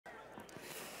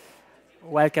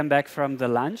Welcome back from the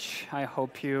lunch. I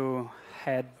hope you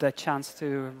had the chance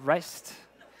to rest,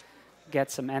 get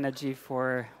some energy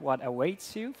for what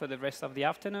awaits you for the rest of the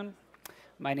afternoon.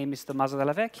 My name is Tommaso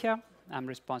Della Vecchia. I'm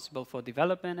responsible for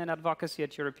development and advocacy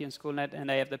at European Schoolnet,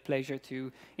 and I have the pleasure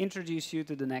to introduce you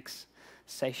to the next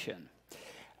session.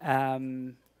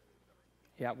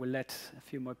 We'll let a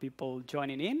few more people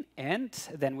joining in, and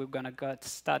then we're going to get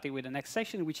started with the next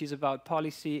section, which is about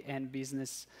policy and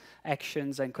business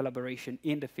actions and collaboration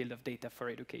in the field of data for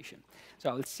education. So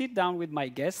I'll sit down with my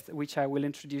guest, which I will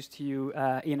introduce to you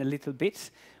in a little bit.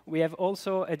 We have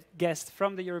also a guest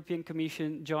from the European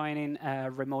Commission joining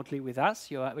remotely with us,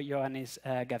 Ioannis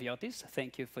Gaviotis.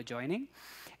 Thank you for joining.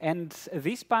 And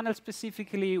this panel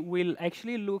specifically will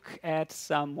actually look at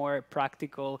some more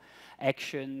practical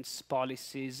actions,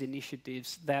 policies,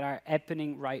 initiatives that are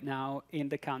happening right now in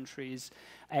the countries,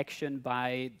 action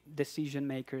by decision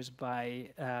makers, by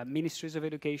ministries of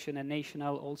education and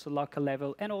national, also local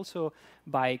level, and also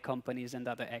by companies and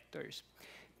other actors.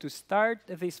 To start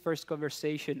this first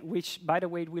conversation, which, by the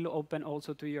way, will open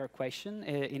also to your question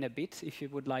in a bit, if you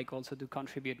would like also to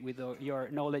contribute with your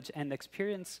knowledge and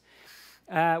experience,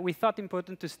 we thought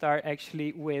important to start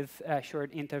actually with a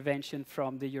short intervention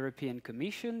from the European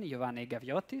Commission, Ioannis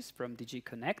Gaviotis from DG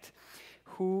Connect,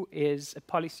 who is a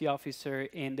policy officer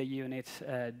in the unit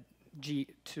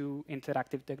G2,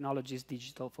 Interactive Technologies,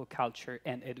 Digital for Culture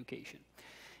and Education.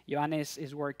 Ioannis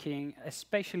is working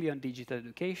especially on digital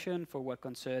education for what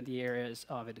concerns the areas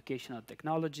of educational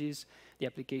technologies, the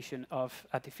application of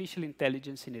artificial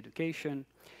intelligence in education,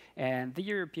 and the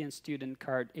European Student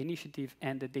Card Initiative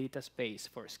and the data space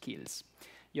for skills.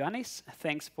 Ioannis,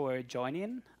 thanks for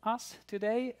joining us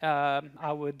today.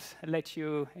 I would let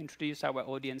you introduce our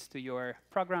audience to your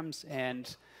programs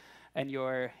and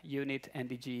your unit and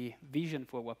DG vision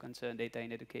for what concerns data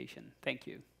in education. Thank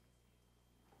you.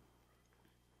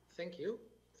 Thank you.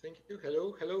 Thank you.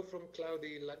 Hello from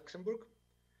cloudy Luxembourg.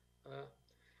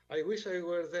 I wish I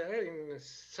were there in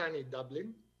sunny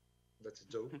Dublin. That's a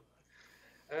joke.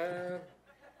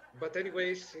 But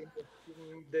anyways, in a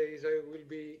few days I will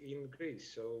be in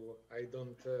Greece, so I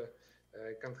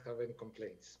can't have any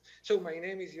complaints. So my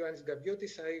name is Ioannis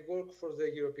Gaviotis. I work for the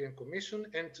European Commission,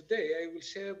 and today I will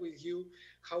share with you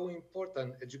how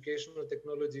important educational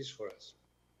technology is for us.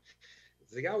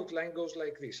 The outline goes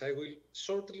like this. I will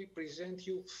shortly present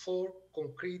you 4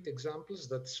 concrete examples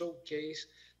that showcase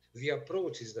the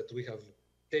approaches that we have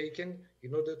taken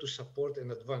in order to support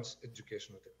and advance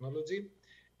educational technology.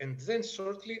 And then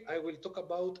shortly, I will talk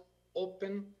about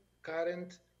open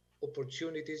current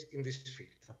opportunities in this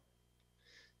field.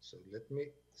 So let me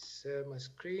share my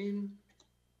screen.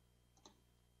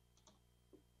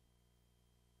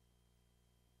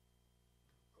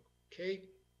 Okay.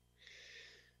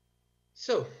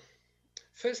 So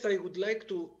first, I would like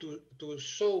to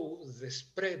show the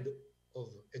spread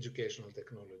of educational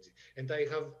technology. And I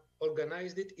have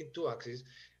organized it in 2 axes.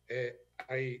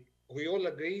 We all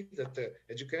agree that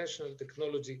educational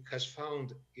technology has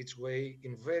found its way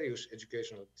in various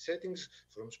educational settings,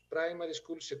 from primary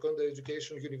school, secondary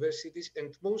education, universities,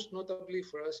 and most notably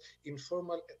for us,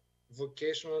 informal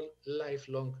vocational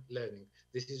lifelong learning.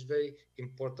 This is very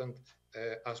important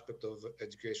aspect of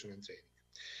education and training.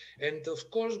 And of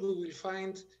course, we will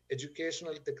find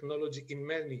educational technology in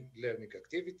many learning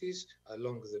activities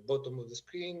along the bottom of the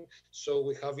screen. So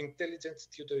we have intelligent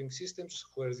tutoring systems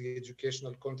where the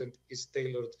educational content is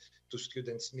tailored to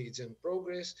students' needs and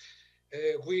progress.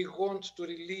 We want to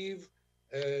relieve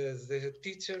the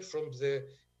teacher from the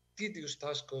tedious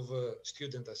task of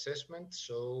student assessment.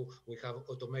 So we have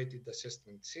automated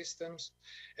assessment systems.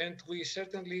 And we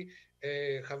certainly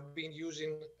have been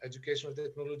using educational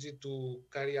technology to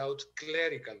carry out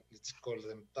clerical, let's call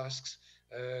them, tasks,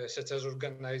 such as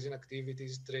organizing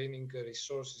activities, training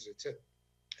resources,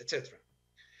 etc.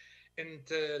 And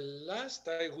last,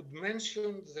 I would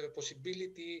mention the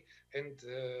possibility and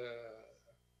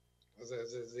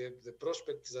the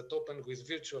prospects that open with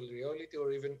virtual reality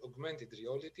or even augmented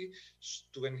reality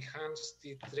to enhance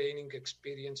the training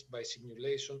experience by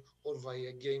simulation or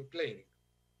via game playing.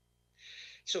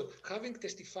 So, having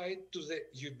testified to the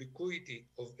ubiquity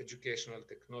of educational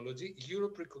technology,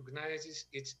 Europe recognizes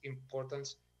its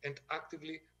importance and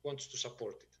actively wants to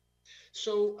support it.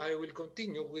 So, I will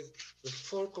continue with the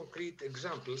 4 concrete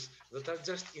examples that are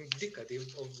just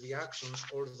indicative of the actions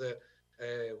or the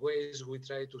ways we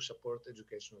try to support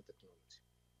educational technology.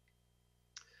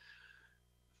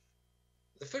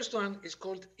 The first one is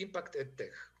called Impact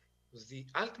EdTech. The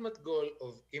ultimate goal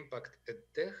of Impact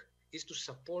EdTech is to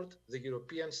support the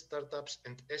European startups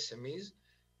and SMEs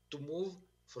to move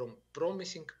from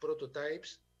promising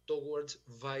prototypes towards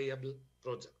viable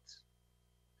projects.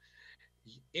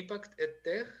 Impact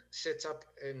EdTech sets up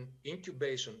an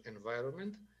incubation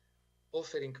environment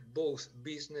offering both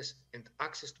business and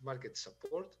access to market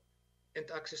support and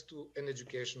access to an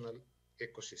educational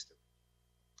ecosystem.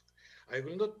 I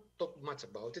will not talk much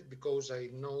about it because I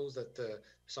know that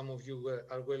some of you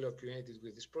are well acquainted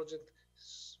with this project,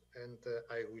 and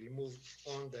I will move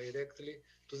on directly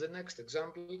to the next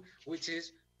example, which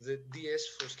is the DS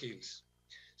for Skills.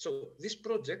 So this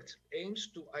project aims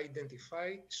to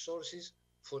identify sources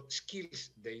for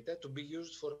skills data to be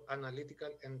used for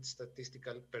analytical and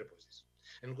statistical purposes.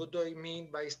 And what do I mean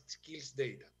by skills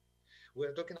data?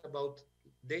 We're talking about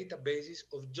databases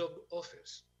of job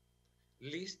offers,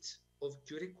 lists of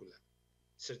curricula,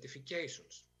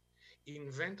 certifications,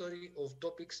 inventory of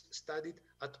topics studied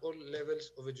at all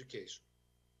levels of education.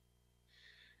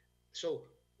 So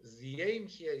the aim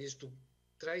here is to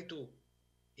try to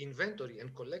inventory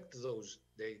and collect those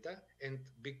data and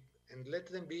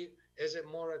let them be as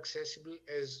more accessible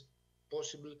as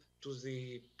possible to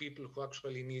the people who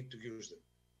actually need to use them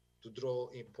to draw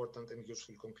important and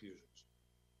useful conclusions.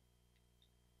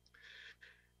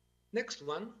 Next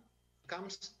one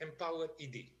comes Empower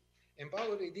ED.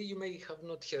 Empower ED, you may have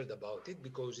not heard about it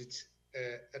because it's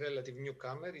a relative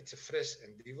newcomer. It's a fresh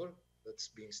endeavor that's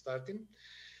been starting.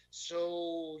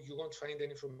 So you won't find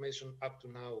any information up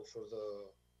to now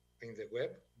in the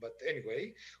web. But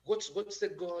anyway, what's the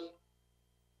goal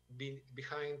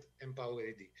behind Empower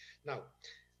ED? Now,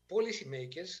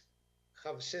 policymakers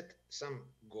have set some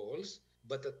goals,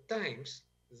 but at times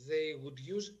they would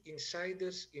use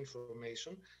insiders'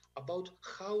 information about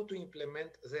how to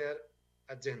implement their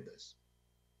agendas.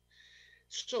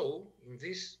 So in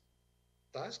this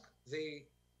task, they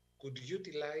could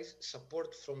utilize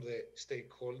support from the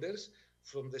stakeholders,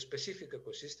 from the specific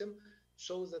ecosystem,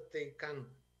 so that they can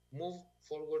move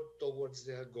forward towards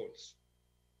their goals.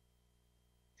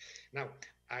 Now,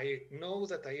 I know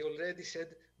that I already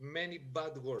said many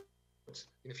bad words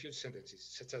in a few sentences,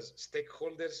 such as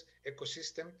stakeholders,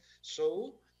 ecosystem.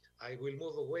 So I will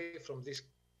move away from these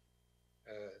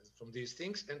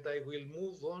things, and I will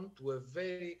move on to a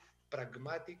very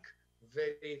pragmatic,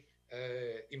 very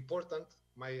important,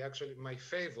 my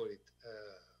favorite,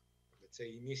 let's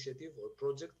say, initiative or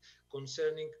project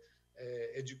concerning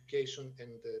education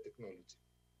and technology.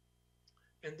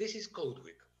 And this is Code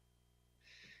Week.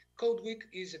 Code Week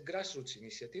is a grassroots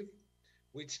initiative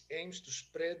which aims to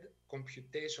spread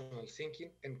computational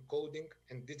thinking and coding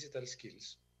and digital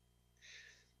skills.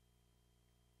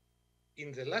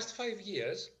 In the last 5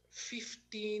 years,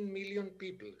 15 million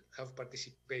people have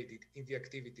participated in the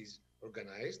activities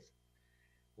organized,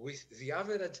 with the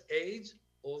average age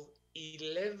of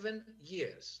 11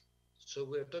 years. So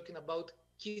we're talking about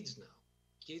kids now,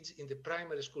 kids in the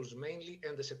primary schools mainly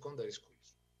and the secondary schools.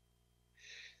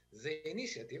 The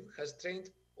initiative has trained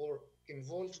or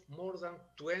involves more than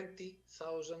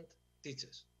 20,000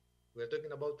 teachers. We're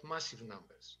talking about massive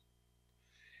numbers.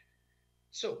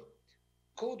 So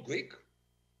Code Week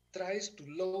tries to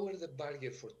lower the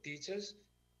barrier for teachers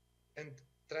and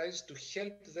tries to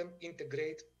help them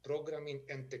integrate programming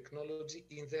and technology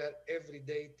in their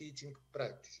everyday teaching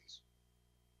practices.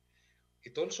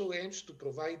 It also aims to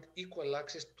provide equal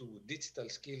access to digital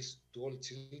skills to all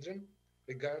children,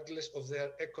 regardless of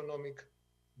their economic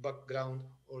background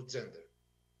or gender.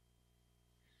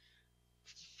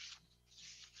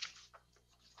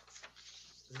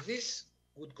 This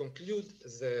would conclude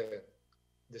the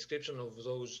description of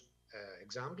those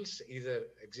examples, either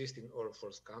existing or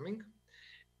forthcoming.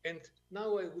 And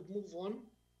now I would move on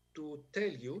to tell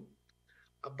you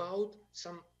about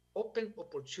some open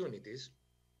opportunities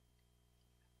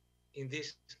in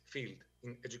this field,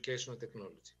 in educational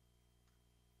technology.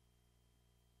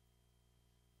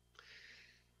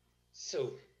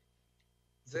 So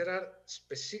there are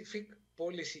specific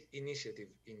policy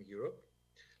initiatives in Europe,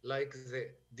 like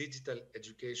the Digital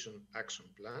Education Action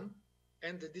Plan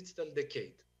and the Digital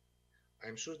Decade.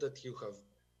 I'm sure that you have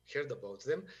heard about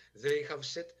them. They have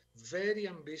set very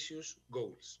ambitious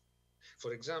goals.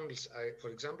 For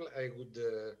example, I would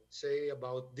say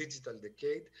about Digital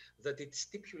Decade that it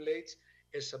stipulates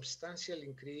a substantial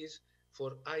increase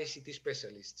for ICT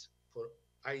specialists, for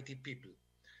IT people,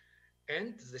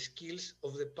 and the skills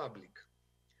of the public.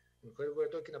 And when we're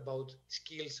talking about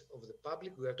skills of the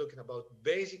public, we are talking about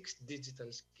basic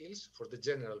digital skills for the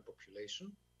general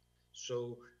population.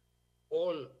 So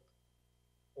all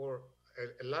or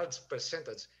a large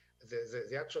percentage,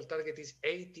 the actual target is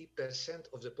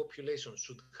 80% of the population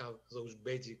should have those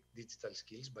basic digital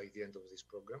skills by the end of this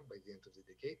program, by the end of the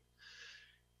decade.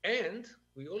 And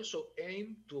we also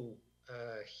aim to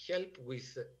help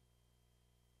with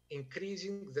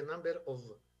increasing the number of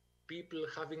people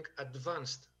having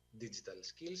advanced digital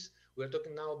skills. We're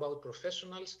talking now about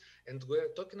professionals, and we're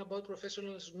talking about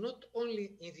professionals not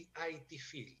only in the IT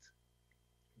field,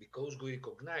 because we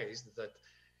recognize that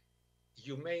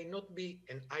you may not be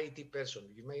an IT person,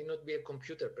 you may not be a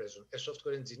computer person, a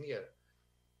software engineer,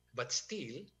 but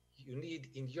still you need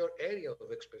in your area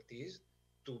of expertise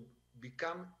to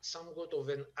become somewhat of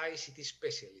an ICT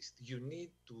specialist. You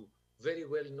need to very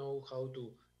well know how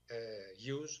to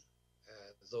use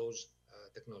those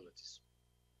technologies.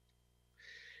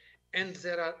 And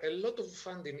there are a lot of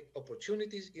funding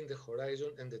opportunities in the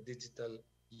Horizon and the Digital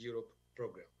Europe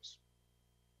programs.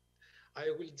 I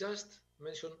will just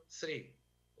mention 3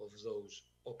 of those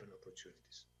open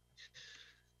opportunities.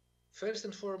 First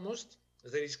and foremost,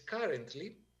 there is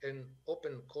currently an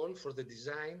open call for the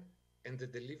design and the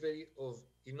delivery of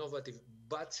innovative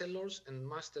bachelor's and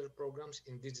master programs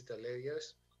in digital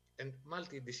areas and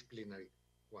multidisciplinary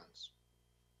ones.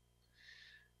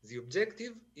 The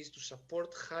objective is to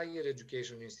support higher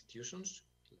education institutions,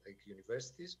 like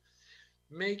universities,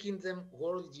 making them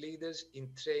world leaders in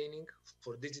training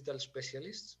for digital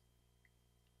specialists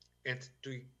and to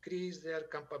increase their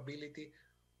capability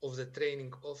of the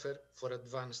training offer for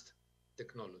advanced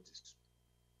technologies.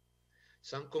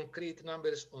 Some concrete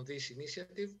numbers on this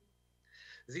initiative.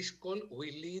 This call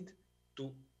will lead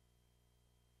to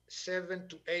 7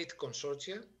 to 8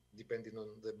 consortia, depending on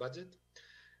the budget,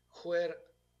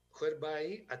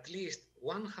 whereby at least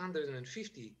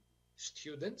 150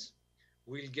 students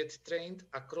will get trained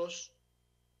across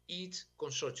each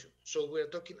consortium. So we're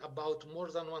talking about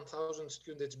more than 1,000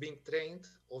 students being trained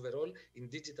overall in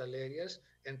digital areas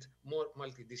and more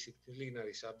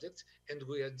multidisciplinary subjects. And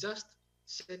we are just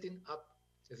setting up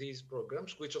these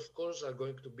programs, which of course are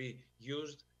going to be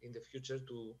used in the future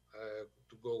to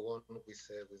go on with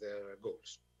their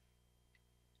goals.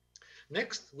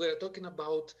 Next, we're talking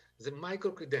about the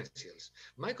micro-credentials.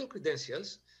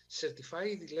 Micro-credentials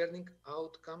certify the learning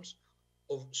outcomes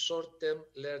of short-term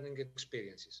learning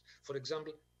experiences. For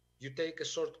example, you take a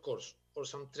short course or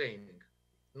some training,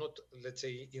 not, let's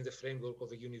say, in the framework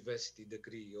of a university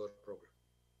degree or program.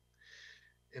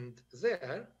 And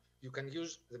there, you can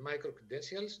use the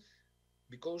micro-credentials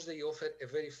because they offer a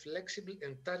very flexible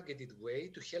and targeted way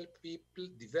to help people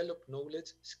develop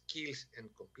knowledge, skills, and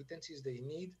competencies they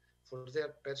need for their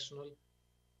personal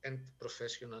and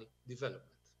professional development.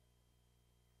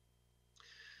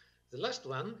 The last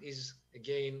one is,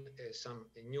 again, some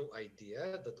new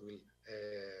idea that will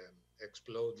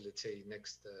explode, let's say,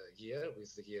 next year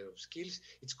with the Year of Skills.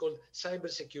 It's called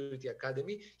Cybersecurity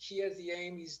Academy. Here, the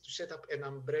aim is to set up an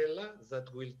umbrella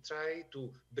that will try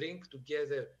to bring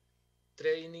together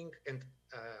training and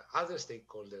other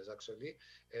stakeholders, actually,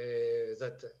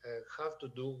 that have to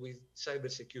do with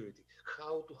cybersecurity,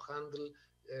 how to handle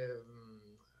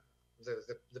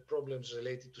the problems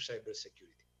related to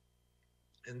cybersecurity.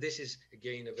 And this is,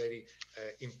 again, a very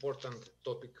important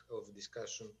topic of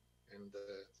discussion and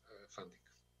funding.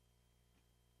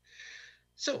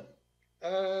 So,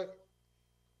 I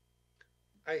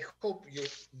hope you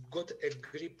got a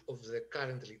grip of the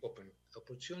currently open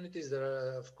opportunities. There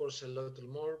are, of course, a lot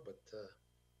more, but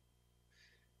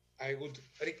I would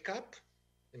recap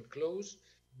and close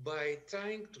by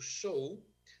trying to show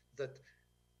that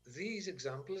these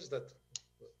examples that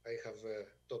I have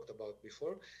talked about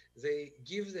before, they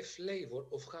give the flavor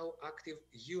of how active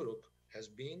Europe has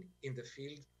been in the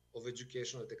field of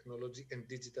educational technology and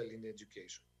digital in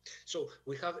education. So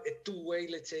we have a two-way,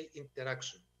 let's say,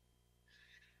 interaction.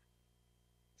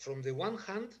 From the one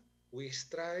hand, we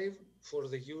strive for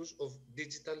the use of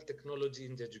digital technology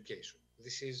in education.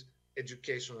 This is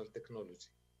educational technology.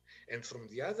 And from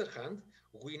the other hand,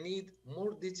 we need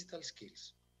more digital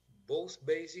skills, both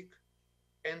basic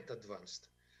and advanced,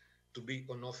 to be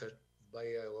on offer by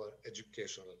our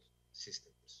educational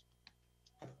systems.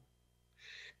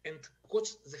 And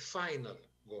what's the final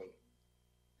goal?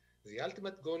 The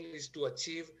ultimate goal is to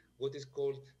achieve what is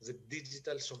called the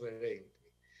digital sovereignty.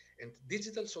 And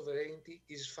digital sovereignty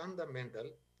is fundamental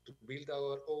to build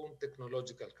our own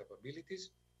technological capabilities.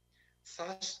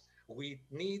 Thus, we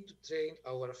need to train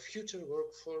our future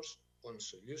workforce on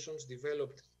solutions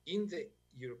developed in the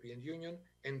European Union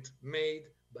and made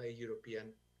by European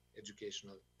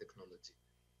educational technology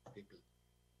people.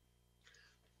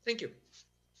 Thank you.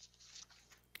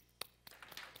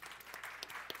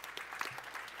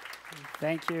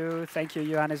 Thank you,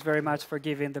 Ioannis, very much for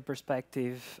giving the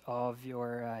perspective of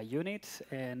your unit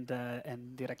and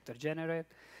Director General,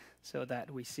 so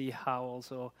that we see how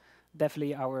also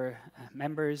definitely our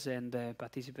members and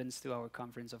participants to our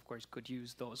conference, of course, could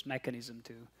use those mechanisms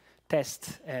to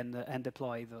test and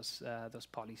deploy those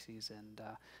policies and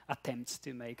attempts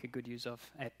to make a good use of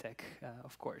EdTech,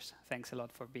 of course. Thanks a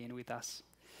lot for being with us.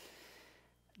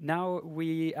 Now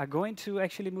we are going to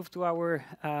actually move to our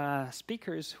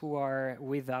speakers who are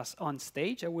with us on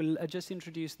stage. I will just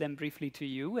introduce them briefly to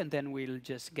you, and then we'll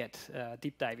just get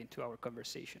deep dive into our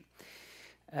conversation.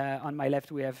 On my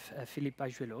left, we have Philippe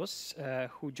Ajuelos,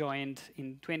 who joined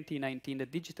in 2019 the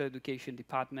Digital Education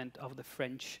Department of the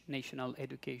French National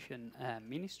Education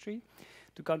Ministry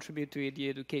to contribute to the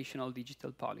educational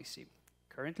digital policy.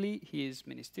 Currently, he is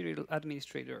Ministerial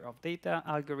Administrator of Data,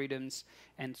 Algorithms,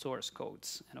 and Source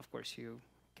Codes. And of course, you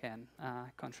can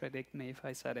contradict me if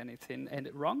I said anything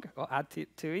wrong or add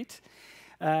to it.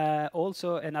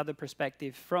 Also, another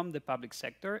perspective from the public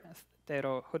sector,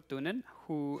 Tero Huttunen,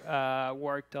 who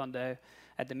worked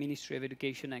at the Ministry of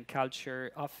Education and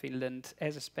Culture of Finland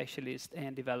as a specialist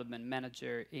and development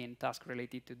manager in tasks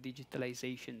related to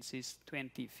digitalization since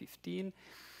 2015.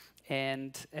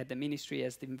 And at the ministry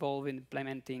has been involved in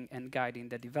implementing and guiding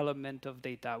the development of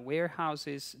data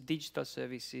warehouses, digital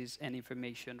services, and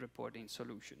information reporting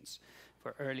solutions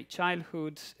for early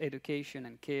childhood education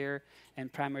and care,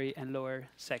 and primary and lower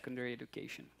secondary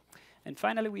education. And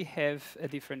finally, we have a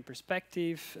different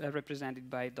perspective represented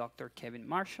by Dr. Kevin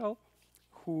Marshall,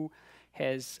 who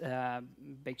has a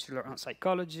Bachelor on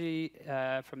Psychology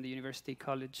from the University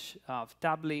College of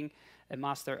Dublin, a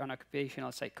Master on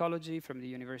Occupational Psychology from the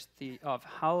University of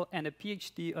Hull, and a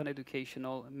PhD on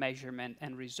Educational Measurement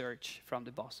and Research from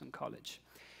the Boston College.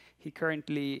 He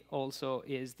currently also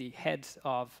is the head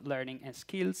of learning and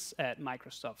skills at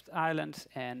Microsoft Ireland,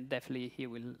 and definitely he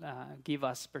will give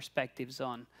us perspectives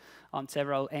on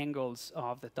several angles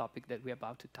of the topic that we're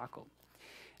about to tackle.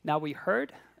 Now, we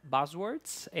heard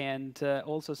buzzwords and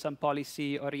also some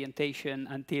policy orientation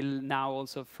until now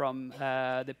also from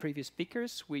the previous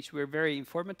speakers, which were very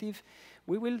informative.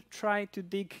 We will try to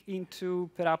dig into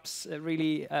perhaps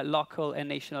really local and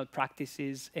national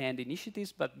practices and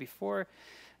initiatives, but before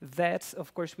that,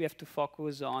 of course, we have to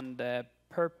focus on the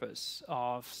purpose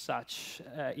of such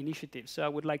initiatives. So I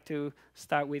would like to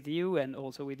start with you and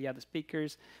also with the other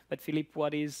speakers. But Philippe,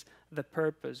 what is the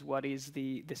purpose? What is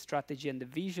the strategy and the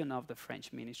vision of the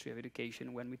French Ministry of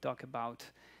Education when we talk about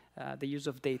the use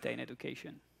of data in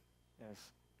education?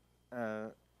 Yes.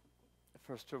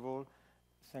 First of all,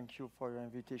 thank you for your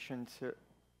invitation. It's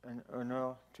an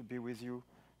honor to be with you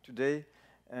today.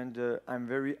 And I'm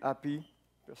very happy,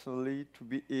 personally, to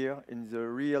be here in the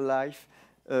real life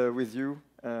with you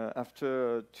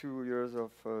after 2 years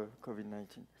of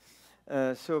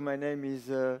COVID-19. So my name is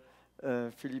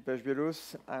Philippe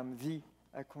Ajuelos. I'm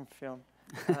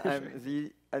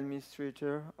the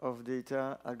administrator of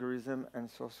data, algorithm, and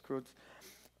source codes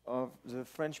of the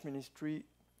French Ministry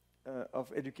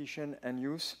of Education and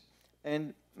Youth.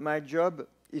 And my job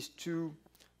is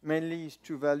mainly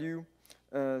to value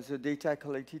the data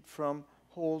collected from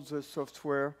all the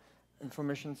software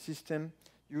information system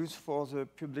used for the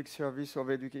public service of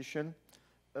education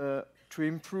to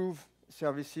improve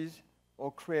services or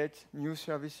create new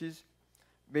services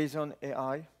based on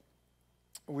AI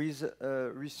with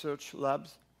research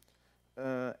labs,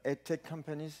 EdTech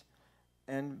companies,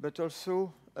 but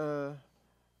also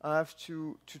I have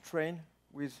to train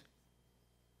with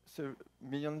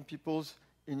million people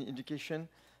in education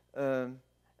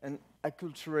and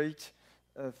acculturate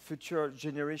future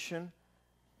generation,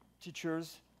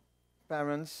 teachers,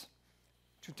 parents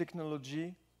to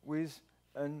technology with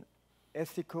an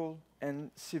ethical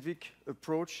and civic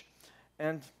approach.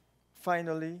 And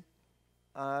finally,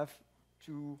 I have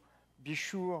to be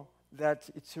sure that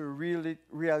it's a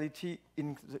reality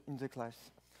in the class.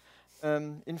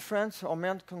 In France, our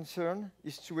main concern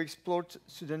is to exploit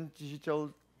student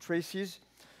digital traces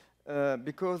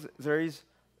because there is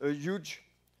a huge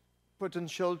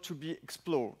potential to be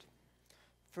explored.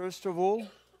 First of all,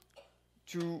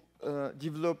 to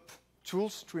develop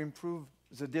tools to improve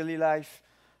the daily life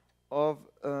of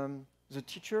the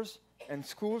teachers and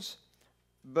schools,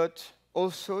 but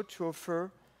also to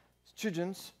offer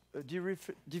students a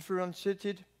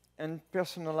differentiated and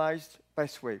personalized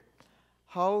pathway.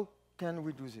 How can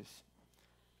we do this?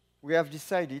 We have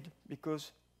decided,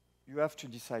 because you have to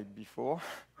decide before,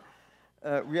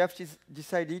 we have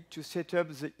decided to set up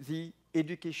the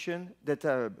Education Data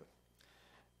Hub.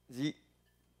 The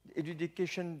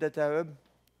Education Data Hub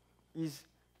is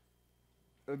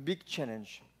a big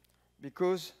challenge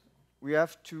because we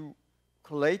have to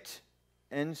collate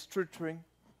and structuring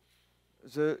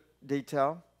the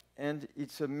data, and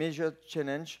it's a major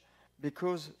challenge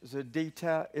because the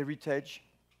data heritage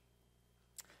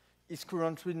is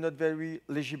currently not very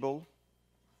legible,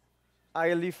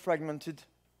 highly fragmented,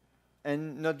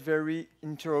 and not very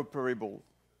interoperable.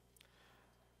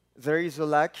 There is a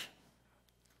lack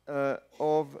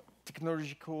of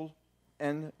technological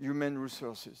and human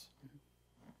resources.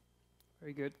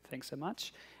 Very good, thanks so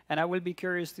much. And I will be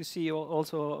curious to see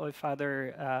also if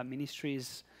other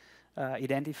ministries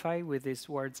identify with these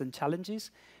words and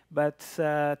challenges. But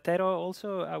Tero,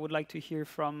 also, I would like to hear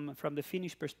from the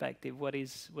Finnish perspective.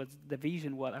 What's the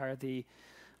vision? What are the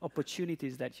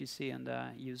opportunities that you see in the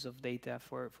use of data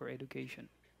for education?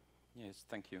 Yes,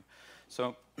 thank you.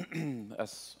 So,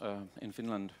 as in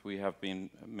Finland, we have been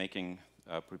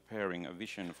preparing a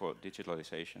vision for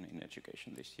digitalization in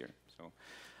education this year. So,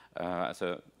 as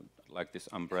like this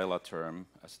umbrella term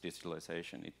as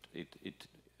digitalization, it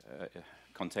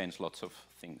contains lots of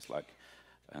things like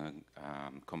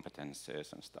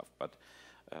competences and stuff. But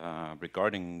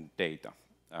regarding data,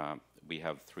 we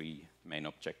have three main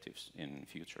objectives in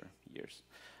future years.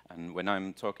 And when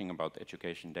I'm talking about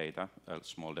education data, a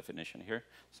small definition here,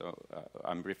 so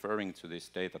I'm referring to this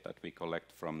data that we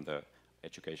collect from the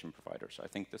education providers. I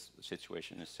think this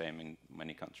situation is the same in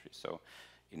many countries. So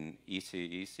in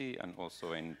EC and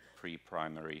also in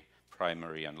pre-primary,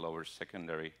 primary and lower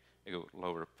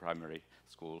primary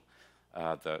school,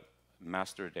 the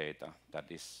master data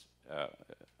that is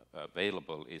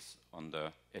available is on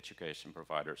the education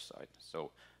provider side.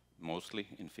 So mostly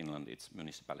in Finland it's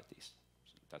municipalities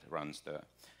that runs the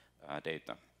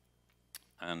data.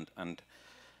 And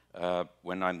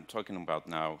when I'm talking about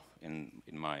now in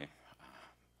my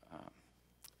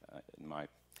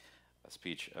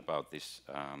speech about this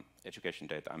education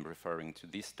data, I'm referring to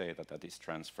this data that is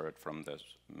transferred from the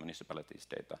municipalities'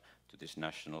 data to this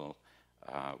national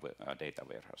data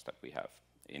warehouse that we have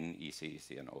in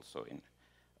ECEC and also in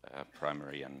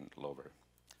primary and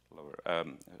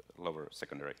lower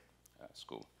secondary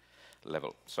school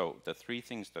level. So the three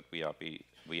things that we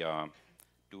are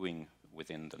doing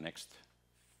within the next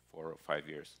 4 or 5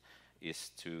 years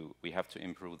is we have to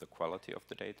improve the quality of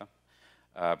the data.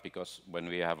 Because when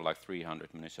we have like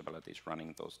 300 municipalities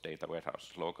running those data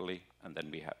warehouses locally, and then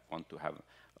we want to have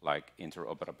like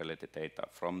interoperability data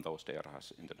from those data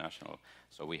warehouses international,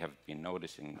 so we have been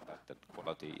noticing that the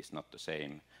quality is not the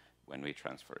same when we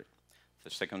transfer it. The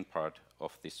second part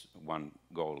of this one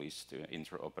goal is to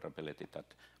interoperability. That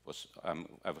was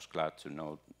I was glad to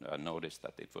notice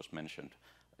that it was mentioned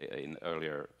in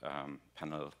earlier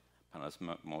panels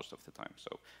most of the time.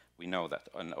 So we know that,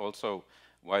 and also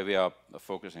why we are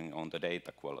focusing on the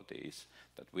data quality is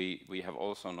that we have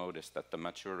also noticed that the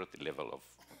maturity level of,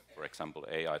 for example,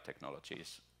 AI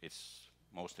technologies is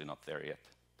mostly not there yet.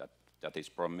 That is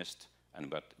promised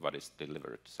and what is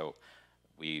delivered. So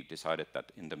we decided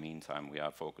that in the meantime we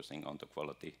are focusing on the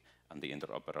quality and the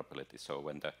interoperability. So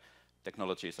when the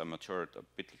technologies are matured a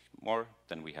bit more,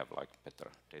 then we have like better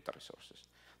data resources.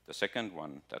 The second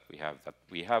one that we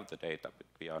have the data, but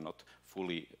we are not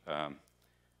fully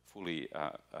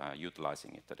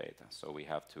utilizing the data. So we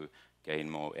have to gain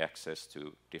more access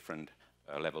to different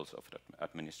levels of the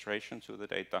administration to the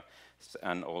data,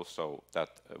 and also that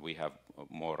we have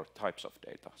more types of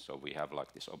data. So we have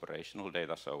like this operational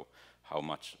data, so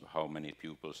how many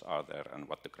pupils are there and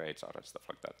what the grades are and stuff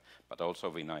like that. But also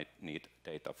we need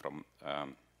data from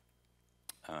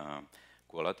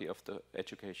quality of the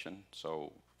education,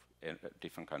 so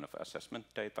different kind of assessment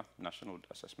data, national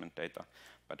assessment data,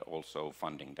 but also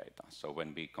funding data. So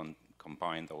when we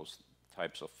combine those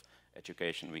types of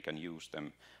education, we can use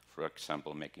them, for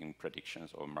example, making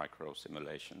predictions or micro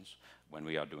simulations when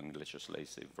we are doing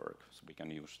legislative work. So we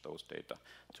can use those data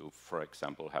to, for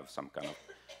example, have some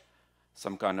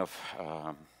kind of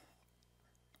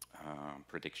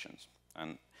predictions.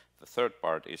 And the third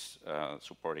part is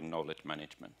supporting knowledge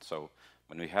management. So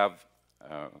when we have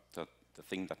the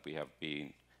thing that we have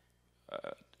been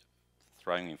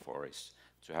thriving for is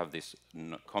to have this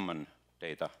common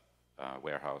data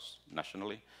warehouse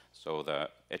nationally, so the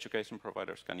education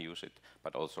providers can use it,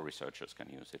 but also researchers can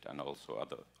use it, and also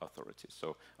other authorities.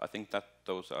 So I think that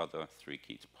those are the three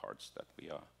key parts that we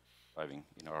are driving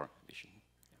in our vision.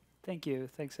 Thank you.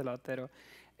 Thanks a lot, Tero.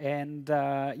 And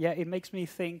yeah, it makes me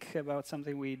think about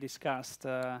something we discussed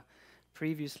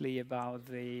previously about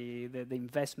the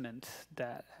investment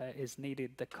that is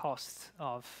needed, the cost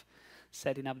of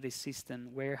setting up this system,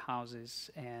 warehouses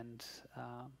and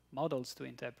models to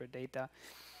interpret data.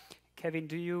 Kevin,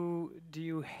 do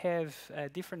you have a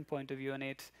different point of view on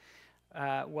it?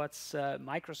 What's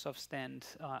Microsoft's stand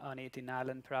on it in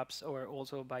Ireland, perhaps, or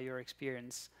also by your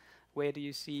experience? Where do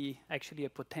you see actually a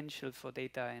potential for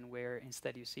data, and where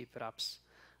instead you see perhaps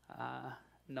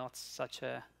not such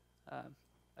a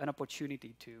an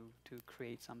opportunity to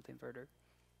create something further.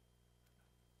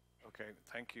 Okay,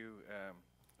 thank you.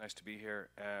 Nice to be here.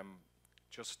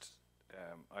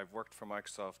 I've worked for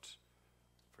Microsoft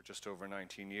for just over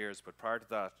 19 years, but prior to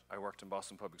that, I worked in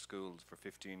Boston Public Schools for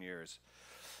 15 years.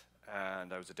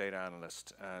 And I was a data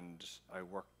analyst, and I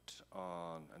worked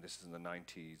on, and this is in the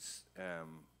 90s,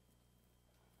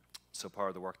 so part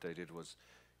of the work that I did was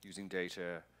using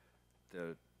data.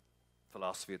 The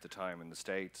philosophy at the time in the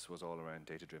States was all around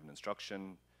data-driven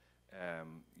instruction,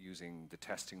 using the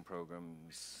testing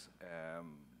programs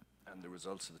and the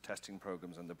results of the testing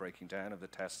programs and the breaking down of the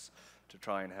tests to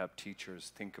try and help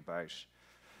teachers think about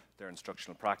their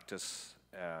instructional practice,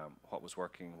 what was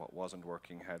working, what wasn't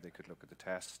working, how they could look at the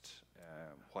test,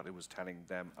 what it was telling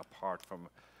them apart from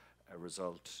a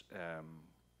result,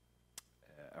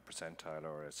 a percentile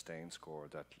or a stain score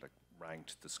that like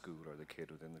ranked the school or the kid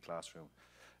within the classroom.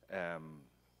 A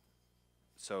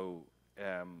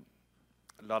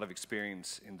lot of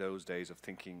experience in those days of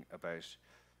thinking about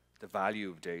the value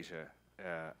of data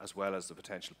as well as the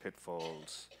potential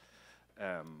pitfalls.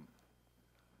 And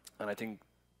I think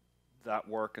that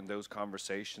work and those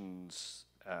conversations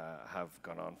have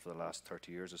gone on for the last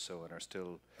 30 years or so and are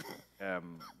still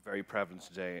very prevalent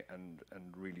today and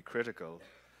really critical.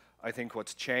 I think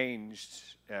what's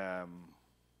changed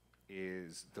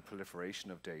is the proliferation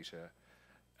of data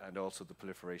and also the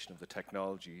proliferation of the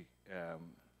technology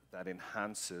that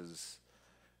enhances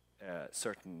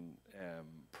certain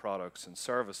products and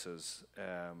services,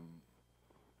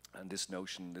 and this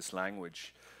notion, this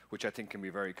language, which I think can be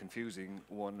very confusing,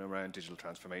 one around digital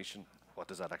transformation. What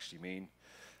does that actually mean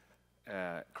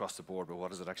across the board, but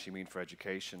what does it actually mean for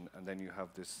education? And then you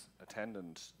have this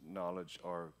attendant knowledge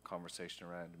or conversation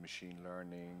around machine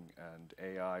learning and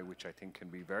AI, which I think can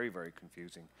be very, very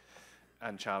confusing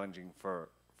and challenging for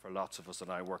lots of us.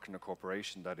 And I work in a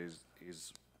corporation that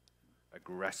is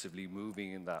aggressively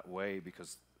moving in that way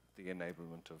because the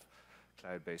enablement of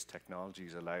cloud-based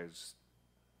technologies allows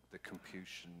the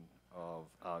computation of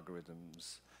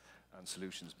algorithms and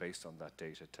solutions based on that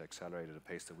data to accelerate at a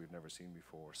pace that we've never seen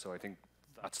before. So I think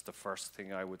that's the first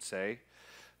thing I would say,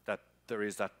 that there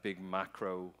is that big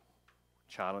macro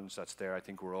challenge that's there. I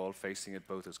think we're all facing it,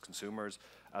 both as consumers,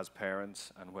 as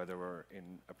parents, and whether we're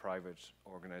in a private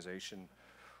organization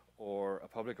or a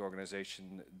public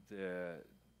organization, the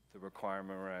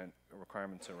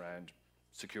requirements around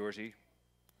security,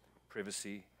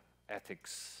 privacy,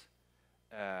 ethics,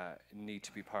 need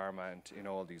to be paramount in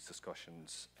all these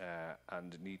discussions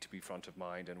and need to be front of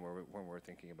mind and when we're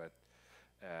thinking about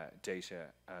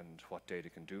data and what data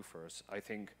can do for us. I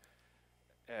think,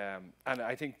 and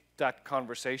I think that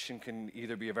conversation can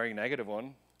either be a very negative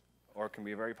one or it can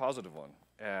be a very positive one.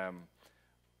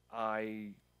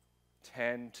 I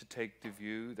tend to take the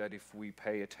view that if we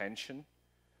pay attention,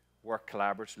 work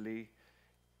collaboratively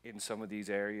in some of these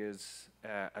areas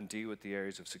and deal with the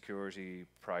areas of security,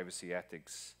 privacy,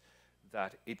 ethics,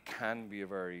 that it can be a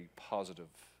very positive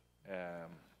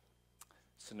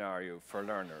scenario for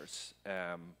learners,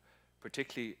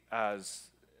 particularly as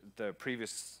the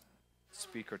previous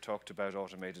speaker talked about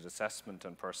automated assessment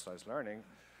and personalized learning.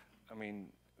 I mean,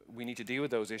 we need to deal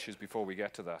with those issues before we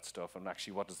get to that stuff, and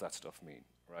actually what does that stuff mean,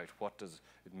 right? What does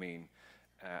it mean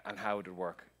and how would it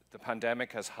work? The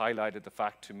pandemic has highlighted the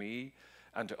fact to me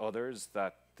and to others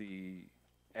that the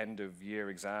end of year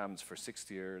exams for 6th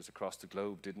years across the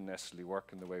globe didn't necessarily work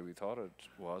in the way we thought it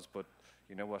was, but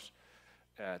you know what,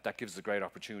 that gives us a great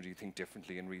opportunity to think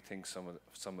differently and rethink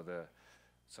some of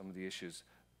the issues.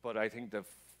 But I think the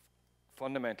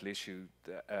fundamental issue,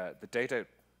 the data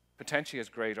potentially has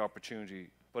great opportunity,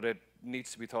 but it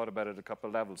needs to be thought about at a couple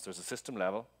of levels. There's a system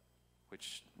level,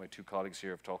 which my two colleagues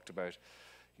here have talked about,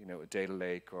 you know, a data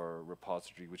lake or a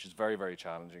repository, which is very, very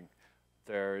challenging.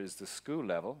 There is the school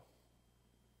level,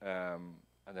 and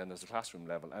then there's the classroom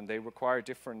level, and they require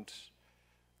different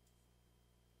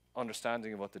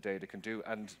understanding of what the data can do.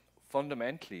 And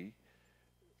fundamentally,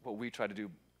 what we tried to do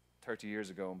 30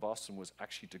 years ago in Boston was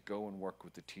actually to go and work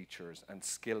with the teachers and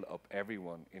skill up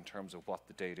everyone in terms of what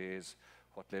the data is,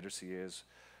 what literacy is,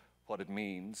 what it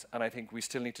means, and I think we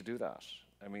still need to do that.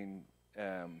 I mean,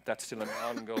 that's still an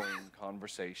ongoing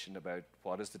conversation about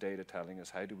what is the data telling us,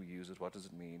 how do we use it, what does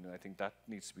it mean, and I think that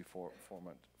needs to be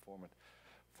format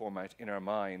in our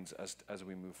minds as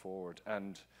we move forward.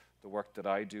 And the work that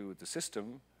I do with the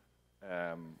system,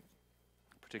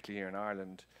 particularly here in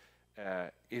Ireland,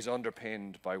 is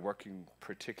underpinned by working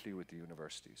particularly with the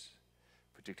universities,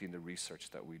 particularly in the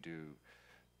research that we do,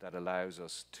 that allows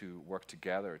us to work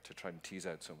together to try and tease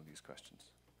out some of these questions.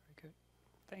 Very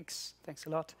good. Thanks a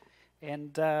lot.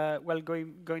 And well,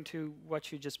 going to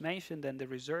what you just mentioned and the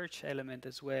research element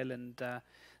as well, and the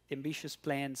ambitious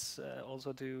plans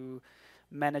also to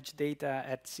manage data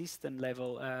at system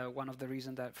level. One of the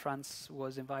reasons that France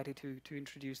was invited to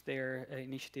introduce their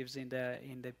initiatives in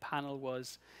the panel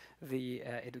was the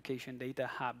education data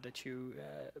hub that you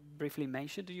briefly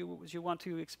mentioned. Do you want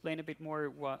to explain a bit more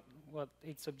what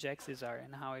its objectives are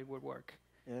and how it would work?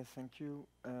 Yes, thank you.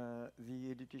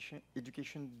 The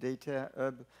education data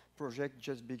hub project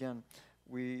just began.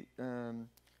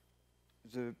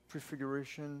 The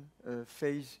prefiguration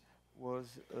phase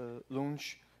was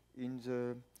launched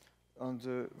on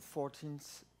the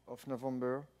 14th of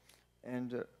November,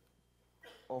 and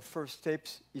our first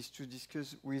steps is to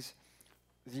discuss with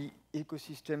the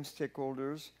ecosystem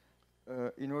stakeholders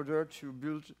in order to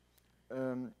build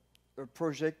a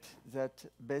project that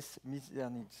best meets their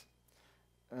needs.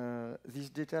 This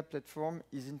data platform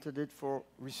is intended for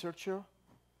researchers,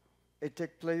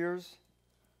 edtech players,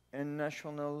 and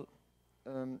national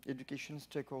education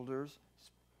stakeholders,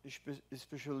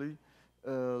 especially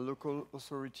local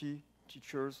authority,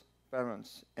 teachers,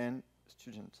 parents, and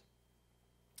students.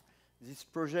 This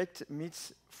project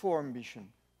meets 4 ambitions.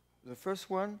 The first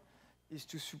one is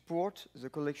to support the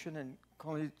collection and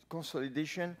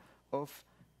consolidation of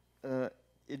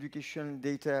education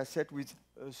data asset with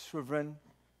a sovereign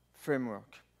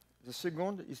framework. The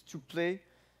second is to play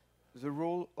the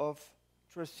role of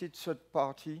trusted third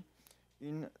party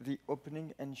in the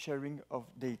opening and sharing of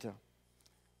data.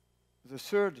 The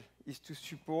third is to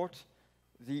support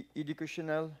the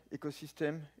educational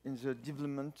ecosystem in the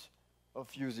development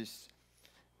of uses.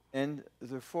 And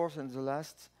the fourth and the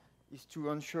last is to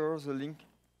ensure the link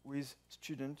with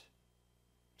students,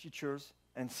 teachers,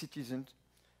 and citizens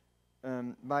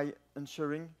by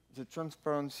ensuring the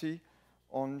transparency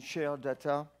on shared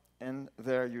data and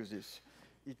their uses.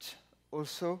 It's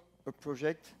also a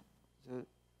project, the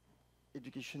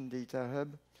Education Data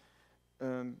Hub,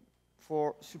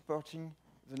 for supporting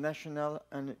the national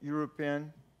and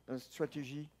European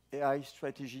strategy, AI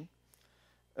strategy.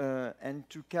 And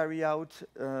to carry out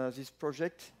this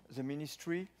project, the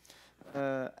ministry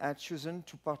had chosen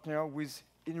to partner with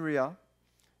INRIA.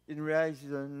 INRIA is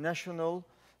the National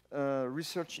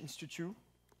Research Institute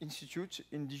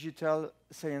in Digital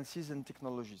Sciences and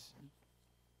Technologies.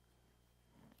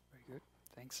 Very good.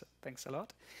 Thanks a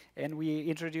lot. And we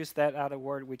introduced that other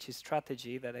word, which is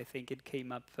strategy, that I think it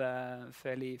came up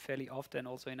fairly often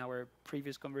also in our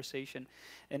previous conversation.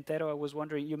 And Tero, I was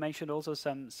wondering, you mentioned also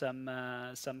some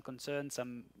concerns,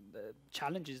 some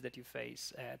challenges that you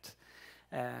face at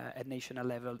national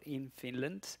level in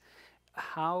Finland.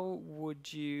 How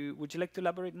would you like to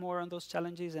elaborate more on those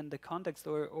challenges and the context,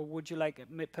 or would you like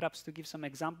perhaps to give some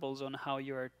examples on how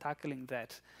you are tackling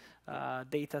that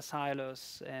data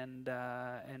silos and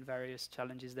various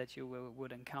challenges that you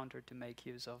would encounter to make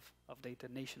use of data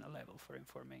at national level for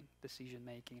informing decision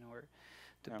making or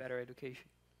to better education?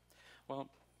 Well,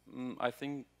 I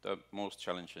think the most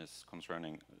challenges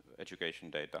concerning education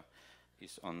data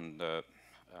is on the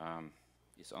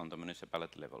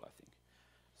municipality level, I think.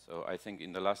 So I think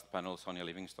in the last panel, Sonia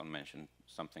Livingstone mentioned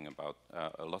something about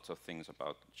a lot of things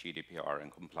about GDPR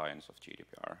and compliance of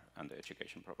GDPR and the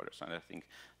education providers. And I think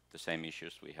the same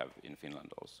issues we have in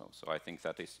Finland also. So I think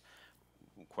that is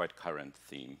quite current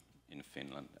theme in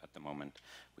Finland at the moment.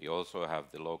 We also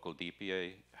have the local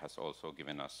DPA has also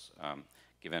given us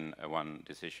one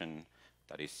decision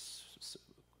that is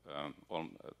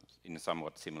in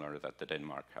somewhat similar that the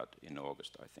Denmark had in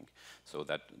August, I think. So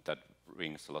that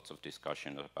brings lots of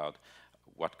discussion about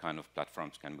what kind of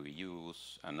platforms can we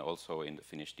use, and also in the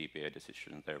Finnish DPA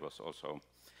decision there was also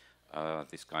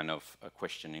this kind of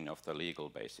questioning of the legal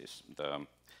basis, the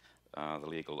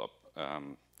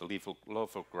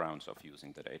lawful grounds of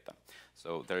using the data.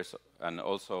 So there's, and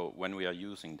also when we are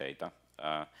using data,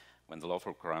 when the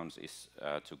lawful grounds is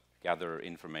to gather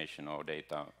information or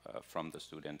data from the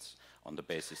students on the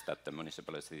basis that the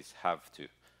municipalities have to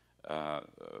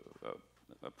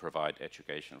provide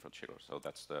education for children. So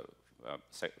that's the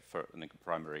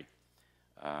primary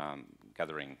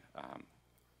gathering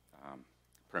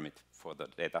permit for the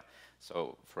data.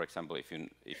 So, for example,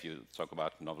 if you talk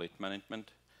about knowledge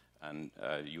management and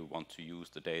you want to use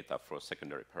the data for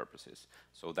secondary purposes,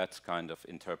 so that's kind of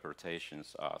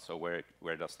interpretations are. So where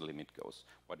does the limit goes?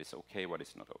 What is okay? What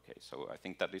is not okay? So I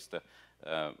think that is the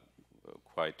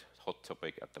quite hot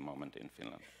topic at the moment in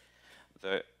Finland.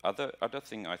 The other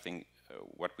thing I think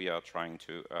what we are trying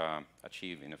to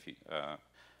achieve in a few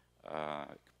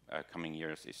coming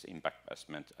years is impact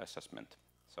assessment.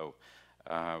 So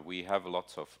we have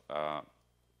lots of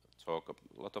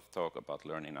a lot of talk about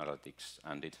learning analytics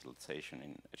and digitalization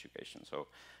in education. So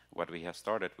what we have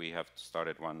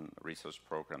started one research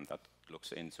program that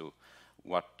looks into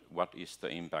what is the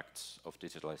impacts of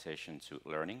digitalization to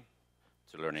learning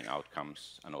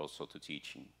outcomes, and also to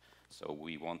teaching. So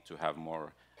we want to have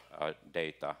more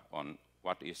data on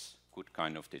what is good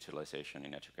kind of digitalization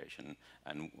in education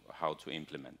and how to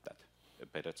implement that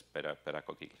better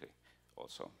pedagogically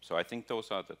also. So I think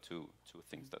those are the two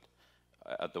things that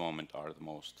at the moment are the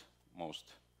most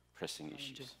pressing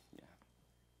issues. Yeah.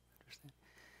 Interesting.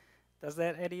 Does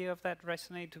that any of that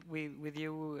resonate with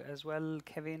you as well,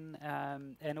 Kevin?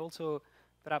 And also,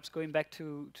 perhaps going back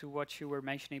to what you were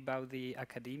mentioning about the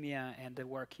academia and the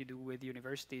work you do with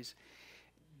universities,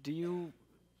 do you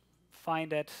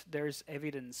find that there's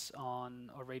evidence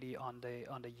already on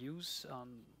the use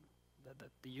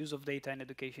that the use of data in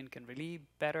education can really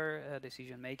better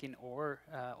decision making, or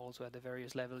also at the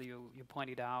various level you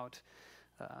pointed out,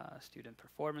 student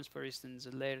performance, for instance,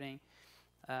 learning.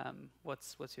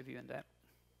 What's your view on that?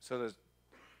 So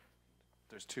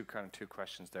there's two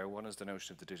questions there. One is the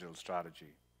notion of the digital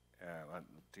strategy. I'll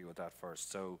deal with that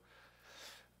first. So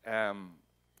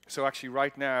so actually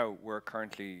right now we're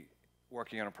currently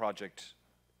working on a project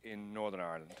in Northern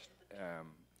Ireland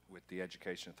with the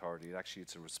Education Authority. Actually,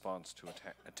 it's a response to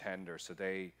a tender. So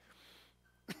they've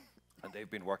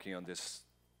been working on this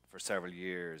for several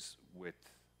years with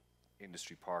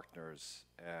industry partners.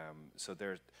 So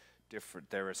they're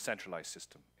a centralized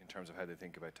system in terms of how they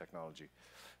think about technology.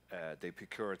 They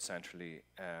procure it centrally,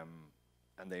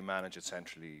 and they manage it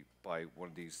centrally by one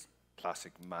of these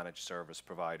classic managed service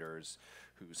providers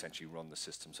who essentially run the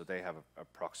system. So they have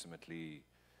approximately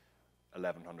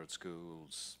 1,100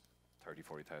 schools, 30,000,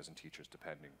 40,000 teachers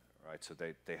depending, right? So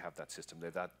they have that system. They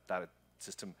have that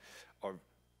system, or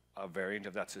a variant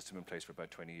of that system, in place for about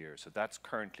 20 years. So that's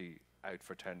currently out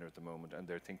for tender at the moment, and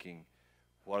they're thinking,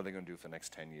 what are they going to do for the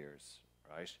next 10 years,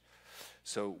 right?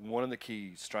 So one of the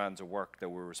key strands of work that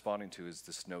we're responding to is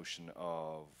this notion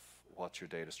of what's your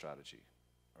data strategy,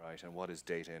 right? And what is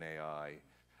data in AI?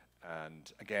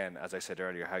 And again, as I said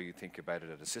earlier, how you think about it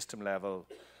at a system level,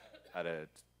 at a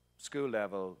school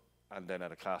level, and then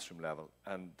at a classroom level.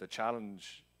 And the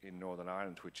challenge in Northern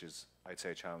Ireland, which is, I'd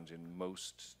say, a challenge in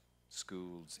most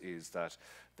schools, is that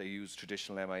they use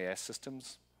traditional MIS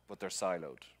systems, but they're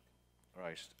siloed,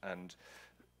 right? And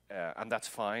that's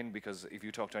fine, because if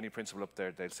you talk to any principal up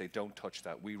there, they'll say, don't touch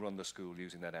that. We run the school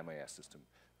using that MIS system.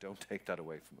 Don't take that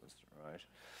away from us, right?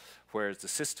 Whereas the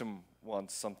system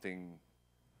wants something,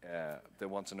 that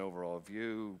wants an overall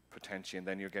view, potentially, and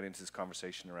then you're getting into this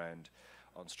conversation around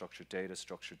unstructured data,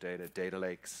 structured data, data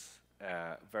lakes,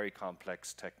 very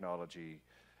complex technology.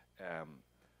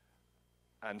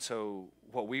 And so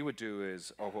what we would do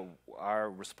is, or what our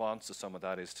response to some of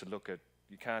that is to look at,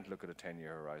 you can't look at a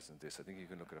 10-year horizon of this. I think you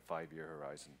can look at a 5-year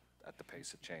horizon at the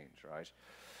pace of change, right?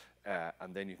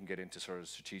 And then you can get into sort of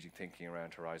strategic thinking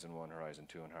around Horizon 1, Horizon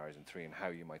 2, and Horizon 3, and how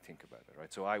you might think about it,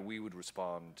 right? So we would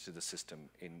respond to the system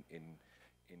in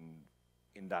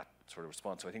that sort of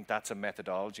response. So I think that's a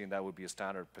methodology, and that would be a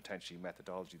standard, potentially,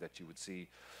 methodology that you would see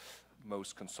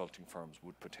most consulting firms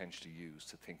would potentially use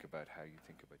to think about how you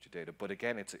think about your data. But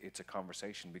again, it's a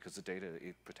conversation, because the data,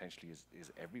 it potentially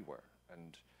is everywhere,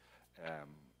 and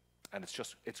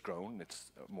it's grown,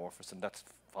 it's amorphous, and that's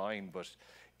fine. But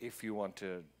if you want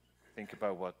to think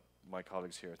about what my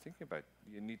colleagues here are thinking about,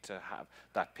 you need to have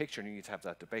that picture, and you need to have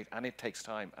that debate, and it takes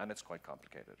time, and it's quite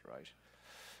complicated, right?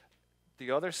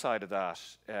 The other side of that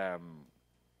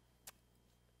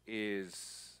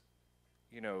is,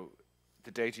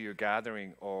 the data you're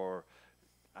gathering, or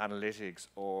analytics,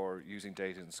 or using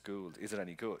data in schools, is it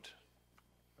any good?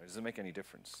 Right? Does it make any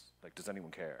difference? Like, does anyone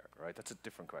care, right? That's a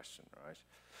different question, right?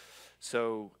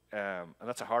 So, and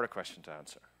that's a harder question to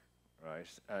answer, right?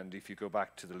 And if you go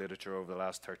back to the literature over the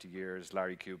last 30 years,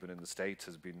 Larry Cuban in the States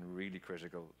has been really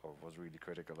critical, or was really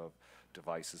critical, of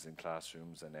devices in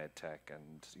classrooms and ed tech,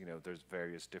 and there's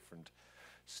various different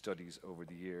studies over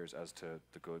the years as to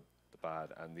the good, the bad,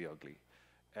 and the ugly.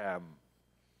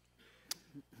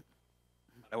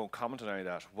 I won't comment on any of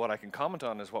that. What I can comment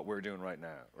on is what we're doing right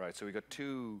now, right? So we got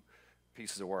two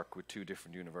pieces of work with two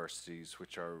different universities,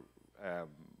 which are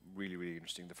really, really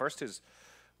interesting. The first is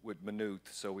with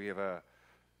Maynooth. So we have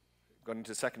gone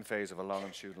into the second phase of a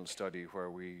longitudinal study where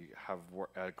we have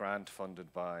a grant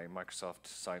funded by Microsoft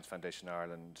Science Foundation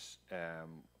Ireland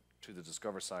to the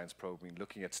Discover Science program,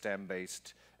 looking at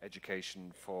STEM-based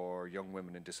education for young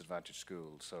women in disadvantaged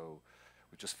schools. So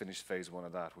we just finished phase 1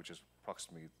 of that, which is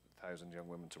approximately 1,000 young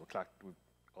women. So we're collecting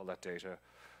all that data,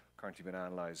 currently been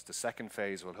analysed. The second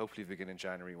phase will hopefully begin in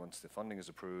January once the funding is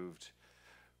approved,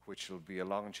 which will be a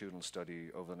longitudinal study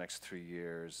over the next 3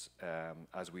 years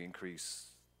as we increase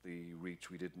the reach.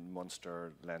 We did in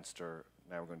Munster, Leinster,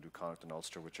 now we're going to do Connacht and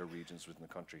Ulster, which are regions within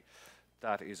the country.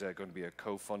 That is going to be a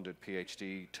co-funded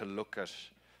PhD to look at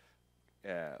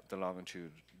the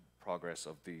longitude progress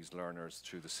of these learners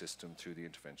through the system, through the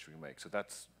intervention we make. So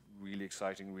that's really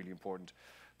exciting, really important.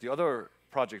 The other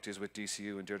project is with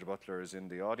DCU, and Deirdre Butler is in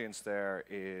the audience there,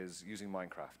 is using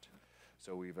Minecraft.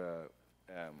 So we've a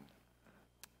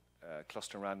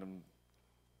cluster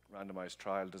randomized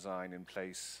trial design in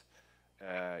place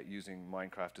using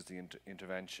Minecraft as the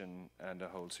intervention and a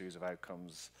whole series of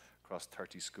outcomes across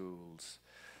 30 schools.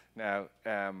 Now,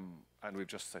 and I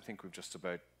think we've just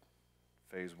about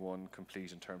phase 1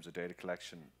 complete in terms of data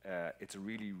collection. It's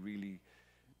really, really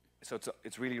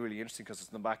interesting because it's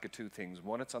on the back of 2 things.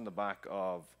 One, it's on the back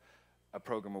of a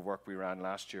program of work we ran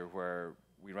last year where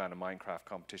we ran a Minecraft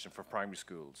competition for primary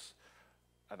schools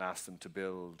and asked them to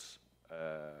build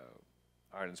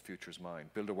Ireland's Futures Mine,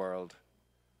 build a world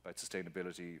about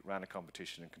sustainability, ran a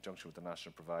competition in conjunction with the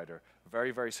national provider.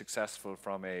 Very, very successful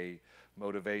from a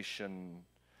motivation,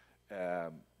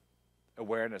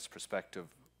 awareness perspective,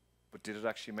 but did it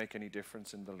actually make any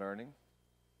difference in the learning?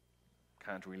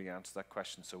 Can't really answer that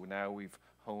question. So now we've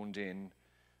honed in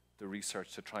the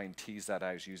research to try and tease that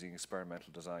out using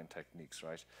experimental design techniques,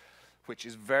 right? Which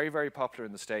is very, very popular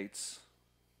in the States.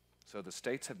 So the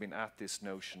States have been at this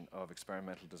notion of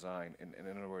experimental design, in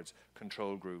other words,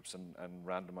 control groups and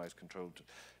randomized controlled.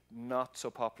 Not so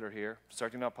popular here,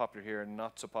 certainly not popular here, and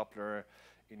not so popular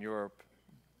in Europe.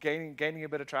 Gaining a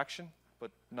bit of traction,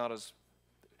 but not as,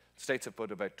 States have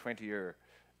put about 20-year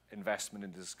investment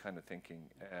in this kind of thinking,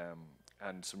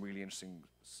 and some really interesting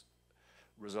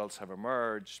results have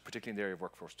emerged, particularly in the area of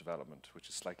workforce development, which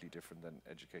is slightly different than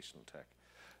educational tech.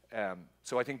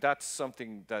 So I think that's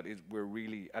something that we're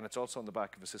really, and it's also on the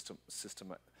back of a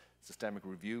systemic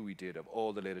review we did of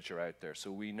all the literature out there.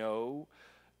 So we know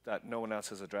that no one else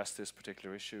has addressed this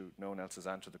particular issue, no one else has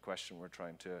answered the question we're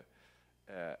trying to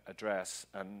address,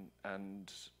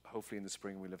 and hopefully in the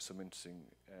spring we'll have some interesting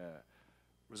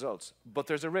results. But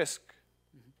there's a risk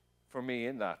for me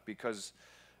in that, because,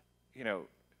 you know,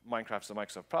 Minecraft's a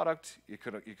Microsoft product. It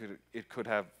could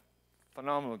have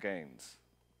phenomenal gains,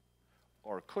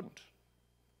 or it couldn't.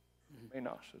 It may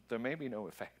not. There may be no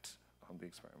effect on the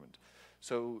experiment.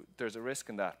 So there's a risk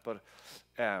in that, but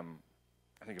I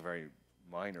think a very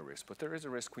minor risk. But there is a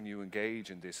risk when you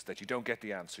engage in this that you don't get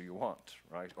the answer you want,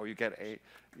 right? Or you get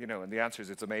and the answer is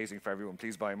it's amazing for everyone,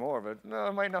 please buy more of it. No,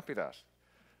 it might not be that.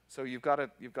 So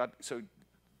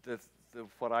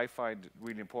what I find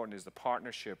really important is the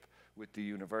partnership with the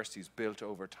universities built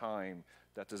over time,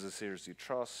 that there's a series of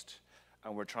trust,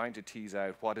 and we're trying to tease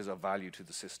out what is of value to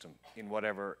the system in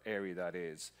whatever area that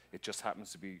is. It just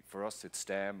happens to be, for us, it's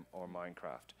STEM or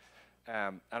Minecraft.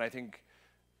 And I think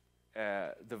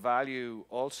the value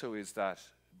also is that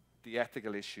the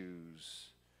ethical issues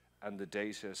and the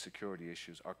data security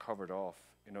issues are covered off,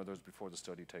 in other words, before the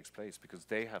study takes place, because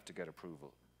they have to get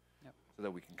approval so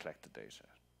that we can collect the data,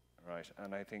 right?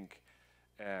 And I think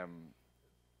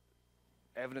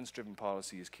evidence-driven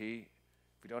policy is key.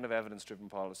 If we don't have evidence-driven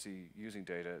policy using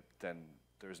data, then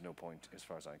there is no point as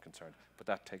far as I'm concerned. But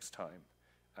that takes time.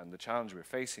 And the challenge we're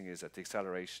facing is that the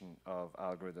acceleration of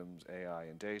algorithms, AI,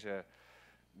 and data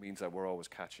means that we're always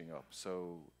catching up.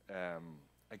 So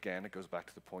again, it goes back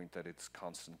to the point that it's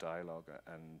constant dialogue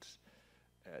and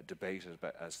debate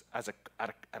at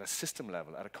a system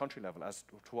level, at a country level, as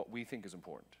to what we think is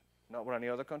important. Not what any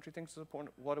other country thinks is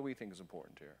important. What do we think is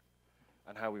important here?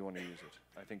 And how we want to use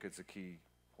it. I think it's a key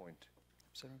point.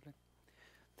 Absolutely.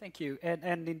 Thank you.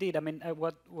 And indeed, I mean,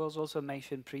 what was also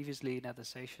mentioned previously in other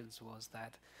sessions was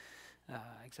that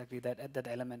exactly that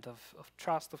element of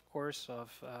trust, of course,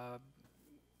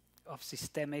 of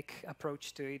systemic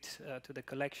approach to it, to the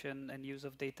collection and use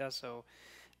of data. So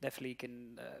definitely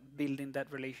can build in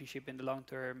that relationship in the long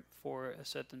term for a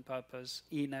certain purpose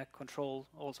in a control,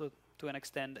 also to an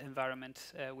extent,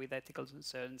 environment with ethical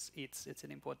concerns. It's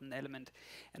an important element.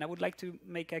 And I would like to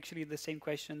make actually the same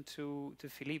question to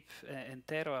Philippe and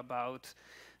Tero about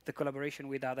the collaboration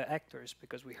with other actors,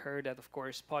 because we heard that, of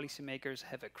course, policymakers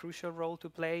have a crucial role to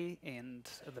play in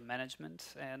the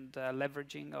management and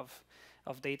leveraging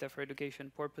of data for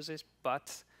education purposes,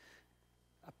 but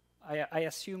I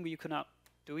assume you cannot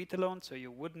do it alone, so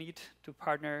you would need to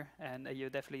partner, and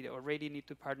you definitely already need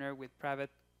to partner with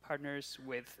private partners,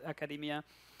 with academia.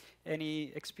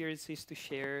 Any experiences to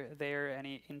share there?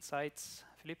 Any insights,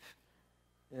 Philippe?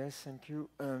 Yes, thank you.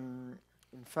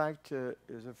 In fact, the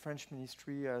French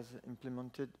ministry has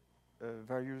implemented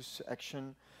various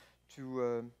actions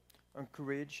to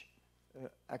encourage,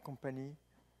 accompany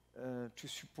to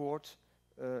support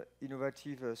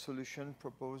innovative solutions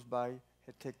proposed by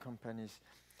tech companies.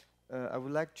 I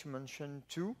would like to mention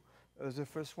two. The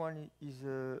first one is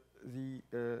the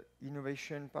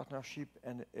Innovation Partnership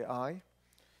and AI,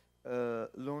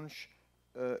 launched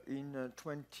in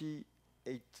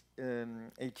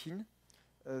 2018.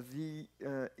 The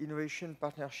Innovation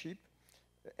Partnership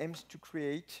aims to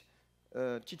create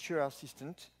teacher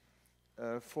assistant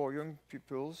for young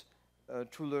pupils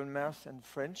to learn math and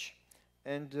French.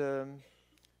 And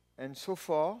so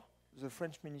far, the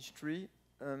French ministry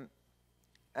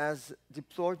has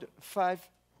deployed 5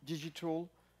 digital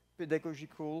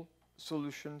pedagogical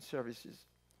solution services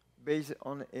based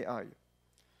on AI.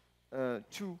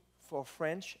 2 for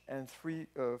French and 3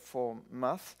 for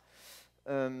math.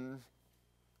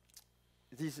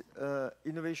 This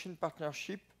innovation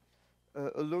partnership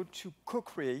allowed to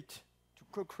co-create,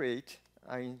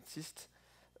 I insist,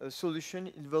 a solution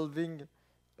involving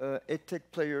edtech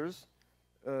players,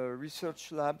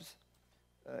 research labs,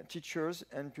 teachers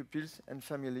and pupils and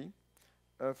family.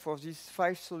 For these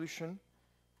 5 solutions,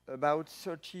 about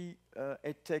 30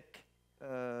 edtech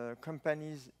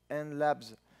companies and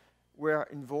labs were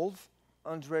involved,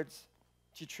 hundreds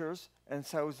teachers and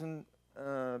 1,000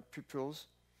 pupils.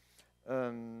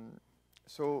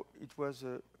 So it was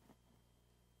a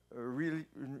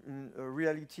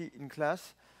reality in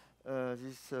class.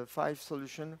 These 5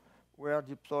 solutions were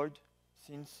deployed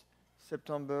since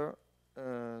September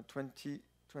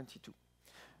 2022.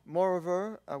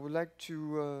 Moreover, I would like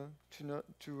to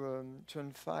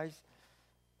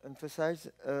emphasize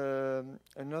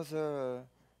another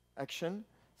action.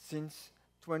 Since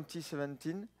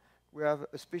 2017, we have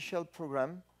a special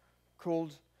program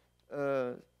called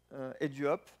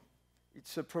EduUp.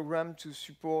 It's a program to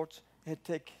support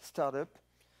edtech startup,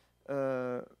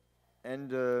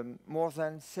 and more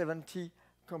than 70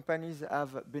 companies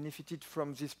have benefited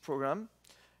from this program,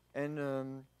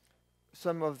 and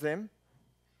some of them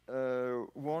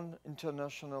won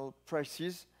international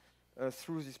prizes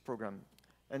through this program.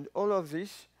 And all of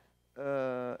this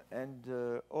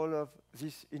all of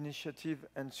this initiative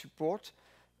and support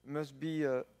must be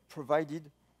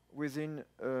provided within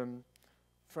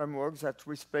frameworks that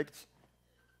respect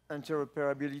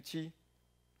interoperability,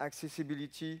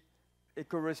 accessibility,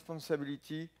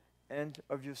 eco-responsibility, and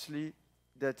obviously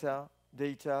data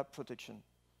protection.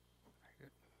 Very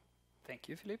good. Thank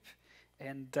you, Philippe.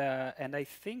 And I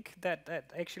think that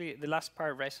actually the last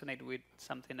part resonated with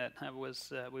something that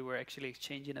we were actually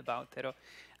exchanging about, Tero,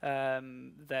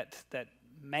 that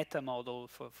meta model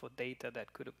for data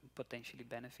that could potentially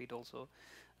benefit also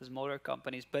smaller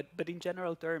companies. But in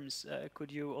general terms,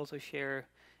 could you also share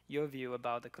your view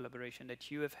about the collaboration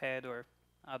that you have had or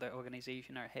other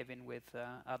organizations are having with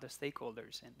other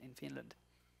stakeholders in Finland?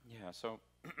 Yeah, so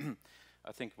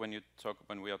I think when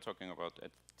we are talking about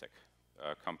edtech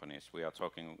companies, we are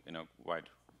talking in a wide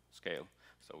scale.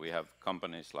 So we have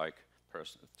companies like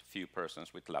few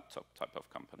persons with laptop type of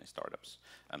company startups,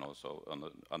 and also on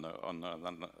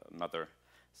another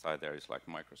side there is like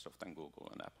Microsoft and Google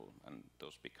and Apple and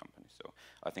those big companies. So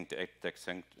I think the edtech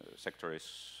sector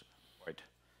is quite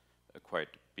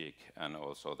big, and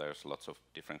also there's lots of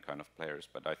different kind of players.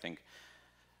 But I think,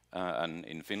 and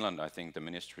in Finland, I think the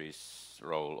ministry's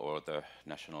role or the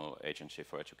National Agency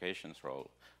for Education's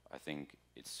role, I think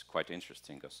it's quite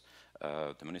interesting because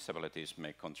the municipalities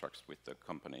make contracts with the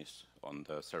companies on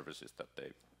the services that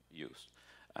they use.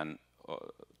 And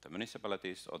the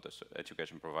municipalities or the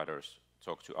education providers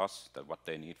talk to us that what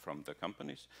they need from the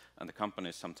companies, and the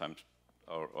companies sometimes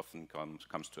or often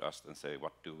comes to us and say,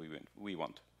 what do we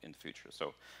want in the future?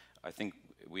 So I think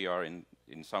we are in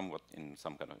some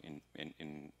kind of in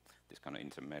this kind of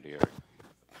intermediary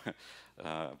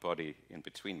body in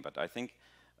between. But I think,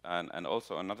 and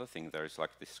also another thing, there is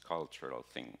like this cultural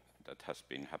thing that has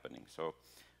been happening. So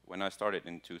when I started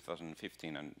in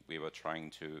 2015, and we were trying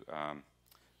to,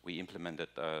 we implemented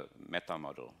a meta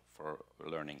model for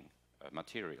learning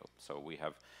material. So we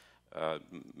have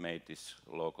made this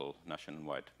local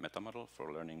nationwide meta model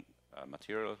for learning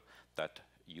material that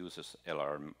uses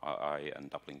LRMI and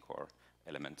Dublin core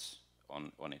elements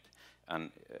on it.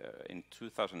 And in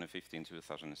 2015,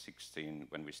 2016,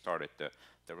 when we started,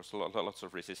 there was lots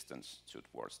of resistance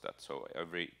towards that. So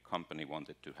every company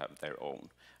wanted to have their own,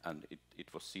 and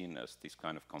it was seen as this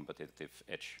kind of competitive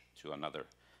edge to another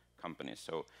company.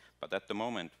 So, but at the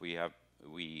moment we have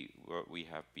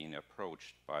been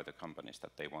approached by the companies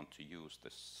that they want to use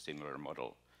this similar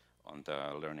model on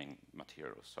the learning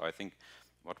materials. So I think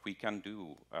what we can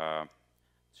do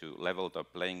to level the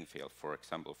playing field, for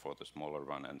example, for the smaller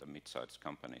one and the mid-sized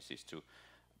companies, is to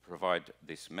provide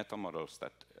these meta models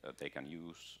that they can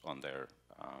use on their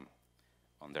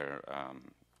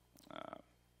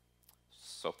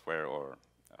software or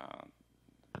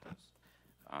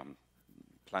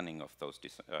planning of those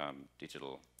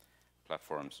digital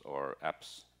platforms or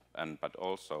apps, but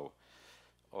also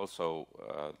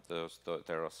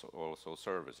there are also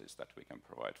services that we can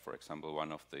provide. For example,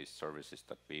 one of the services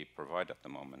that we provide at the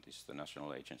moment is the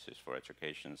National Agencies for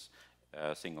Education's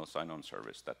single sign-on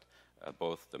service that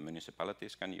both the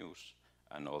municipalities can use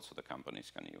and also the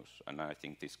companies can use. And I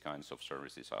think these kinds of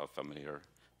services are familiar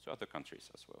to other countries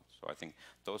as well. So I think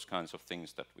those kinds of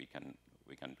things that we can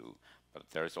do. But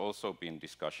there's also been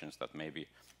discussions that maybe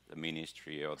the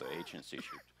ministry or the agency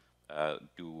should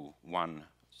do one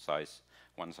size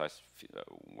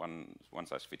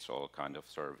fits all kind of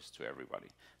service to everybody.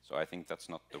 So I think that's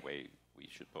not the way we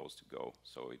should supposed to go.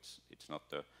 So it's not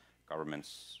the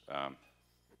government's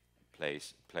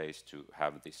place to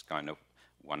have this kind of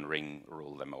one ring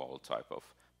rule them all type of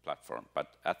platform.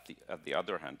 But at the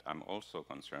other hand, I'm also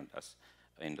concerned, as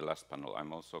in the last panel,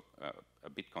 I'm also a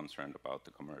bit concerned about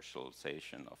the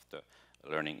commercialization of the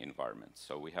learning environment.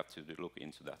 So we have to look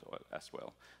into that as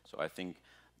well. So I think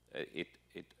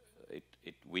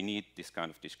we need this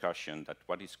kind of discussion that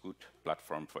what is good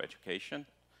platform for education,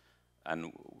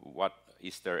 and what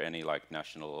is there any like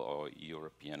national or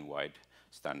European wide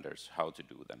standards how to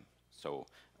do them. So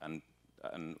and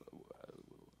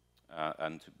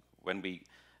when we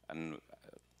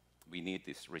need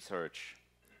this research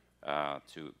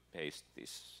to base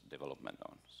this development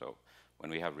on. So when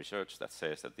we have research that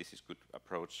says that this is good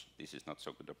approach, this is not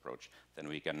so good approach, then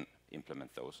we can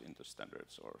implement those into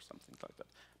standards or something like that.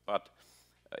 But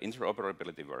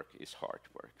interoperability work is hard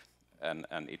work, and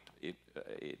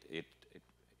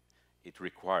it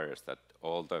requires that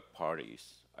all the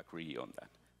parties agree on that.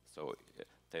 So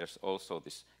there's also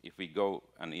this, if we go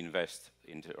and invest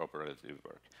in interoperability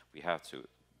work, we have to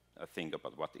think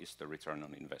about what is the return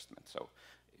on investment. So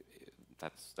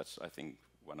that's I think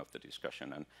one of the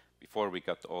discussion. And before we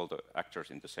got all the actors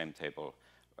in the same table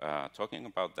talking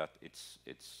about that, it's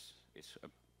a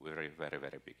very, very,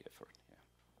 very big effort. Yeah.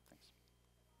 Thanks.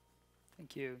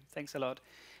 Thank you. Thanks a lot.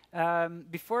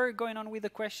 Before going on with the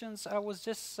questions, I was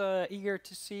just eager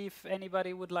to see if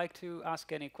anybody would like to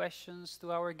ask any questions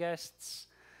to our guests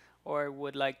or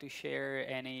would like to share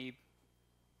any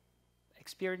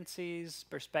experiences,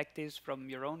 perspectives from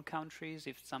your own countries,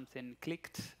 if something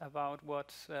clicked about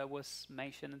what was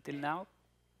mentioned until now.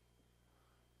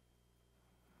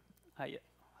 Yeah.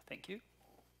 Thank you.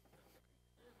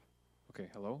 Okay,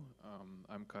 hello.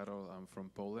 I'm Karol. I'm from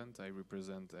Poland. I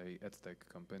represent a edtech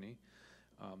company.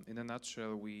 In a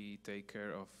nutshell, we take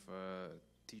care of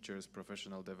teachers'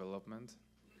 professional development.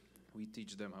 We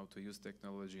teach them how to use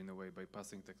technology in a way by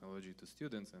passing technology to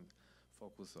students and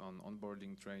focus on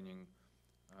onboarding, training,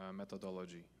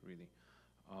 methodology, really.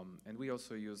 And we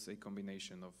also use a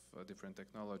combination of different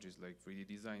technologies like 3D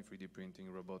design, 3D printing,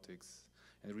 robotics,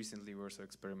 and recently we also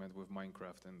experiment with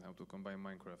Minecraft and how to combine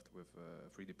Minecraft with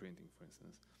 3D printing, for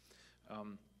instance.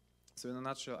 So in a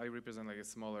nutshell, I represent like a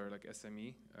smaller like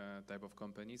SME type of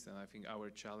companies, and I think our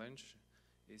challenge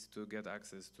is to get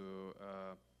access to,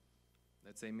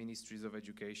 let's say, ministries of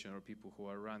education or people who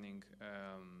are running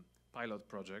pilot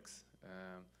projects,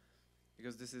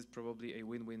 because this is probably a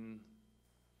win-win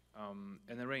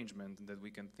an arrangement that we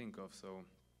can think of. So,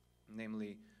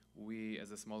 namely, we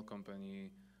as a small company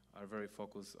are very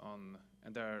focused on,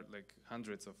 and there are like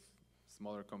hundreds of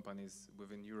smaller companies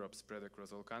within Europe spread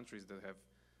across all countries that have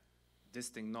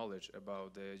distinct knowledge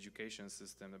about the education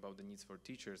system, about the needs for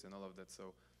teachers and all of that.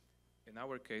 So in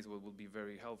our case, what will be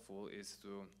very helpful is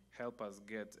to help us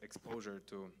get exposure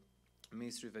to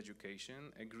Ministry of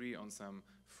Education, agree on some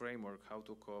framework how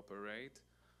to cooperate,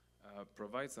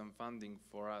 provide some funding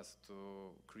for us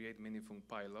to create meaningful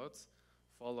pilots,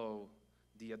 follow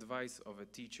the advice of the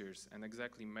teachers and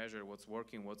exactly measure what's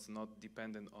working, what's not,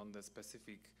 dependent on the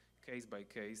specific case by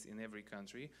case in every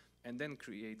country, and then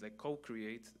create, like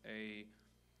co-create a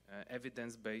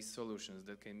evidence-based solutions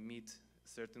that can meet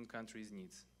certain countries'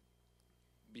 needs.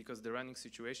 Because the running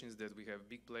situation is that we have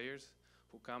big players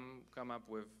who come up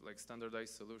with like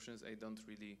standardized solutions.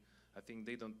 I think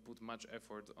they don't put much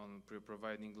effort on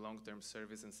providing long-term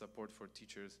service and support for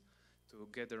teachers to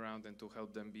get around and to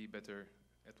help them be better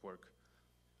at work.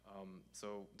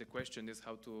 So the question is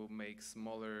how to make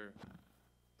smaller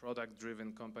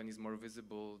product-driven companies more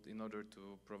visible in order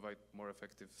to provide more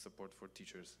effective support for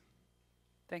teachers.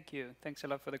 Thank you. Thanks a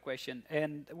lot for the question.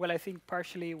 And well, I think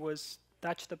partially was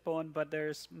touched upon, but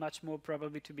there's much more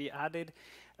probably to be added.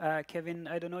 Kevin,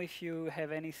 I don't know if you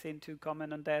have anything to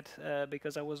comment on that,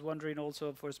 because I was wondering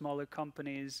also for smaller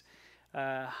companies,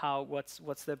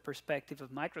 what's the perspective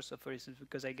of Microsoft, for instance,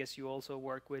 because I guess you also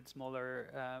work with smaller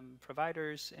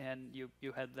providers and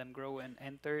you help them grow and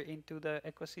enter into the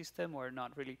ecosystem, or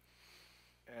not really?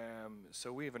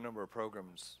 So we have a number of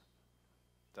programs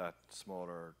that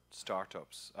smaller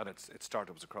startups, and it's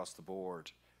startups across the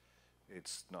board.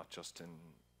 It's not just in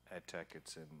edtech,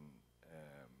 it's in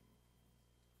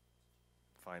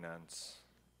finance,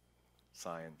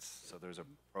 science. So there's a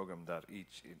program that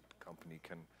each company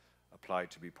can apply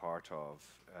to be part of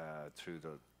through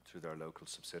their local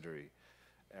subsidiary.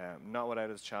 Not without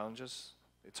its challenges.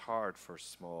 It's hard for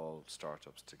small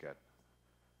startups to get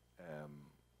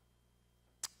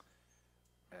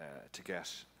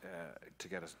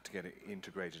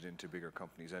integrated into bigger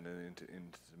companies and into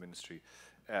the ministry.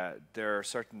 There's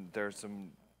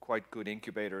some quite good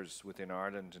incubators within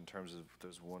Ireland in terms of,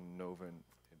 there's one Nova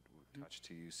attached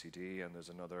to UCD, and there's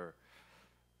another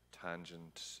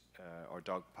Tangent or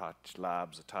Dogpatch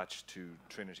Labs attached to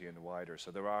Trinity and wider.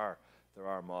 So there are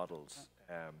models.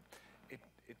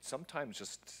 It sometimes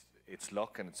just, it's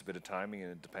luck and it's a bit of timing,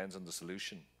 and it depends on the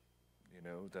solution. You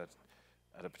know, that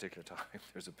at a particular time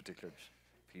there's a particular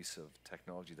piece of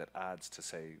technology that adds to,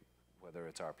 say, whether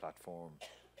it's our platform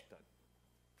that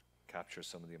captures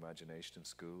some of the imagination of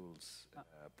schools.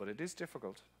 But it is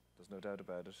difficult, there's no doubt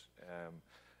about it.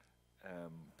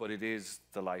 But it is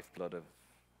the lifeblood of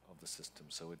the system,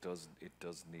 so it does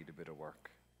need a bit of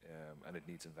work, and it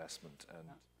needs investment, and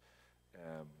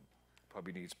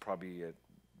probably needs a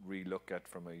relook at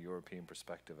from a European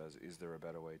perspective as, is there a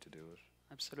better way to do it?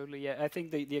 Absolutely, yeah. I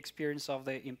think the experience of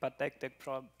the Impact EdTech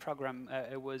program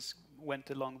went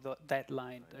along that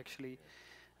line, actually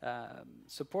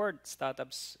support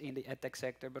startups in the EdTech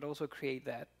sector, but also create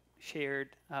that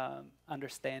shared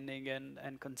understanding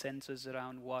and consensus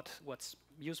around what's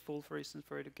useful, for instance,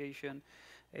 for education.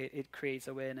 It creates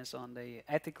awareness on the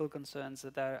ethical concerns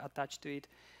that are attached to it.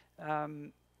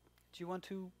 Do you want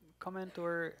to comment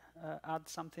or add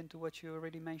something to what you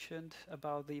already mentioned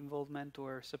about the involvement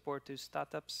or support to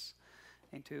startups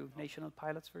into national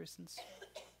pilots, for instance? Do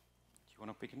you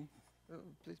want to begin?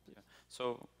 Please. Yeah.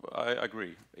 So I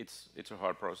agree. It's a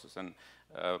hard process, and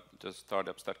the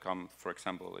startups that come, for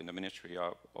example, in the ministry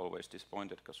are always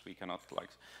disappointed because we cannot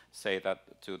say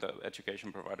that to the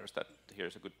education providers that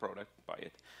here's a good product, buy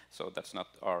it. So that's not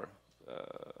our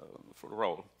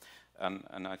role.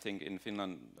 And I think in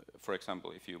Finland, for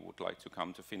example, if you would like to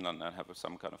come to Finland and have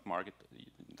some kind of market,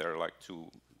 there are like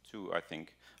two I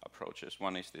think approaches.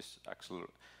 One is this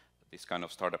kind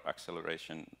of startup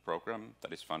acceleration program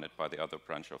that is funded by the other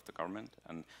branch of the government,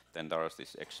 and then there are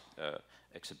these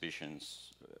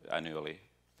exhibitions annually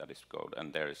that is called,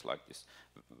 and there is like this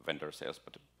vendor sales,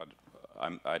 but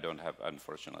I don't have,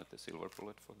 unfortunately, the silver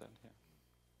bullet for that.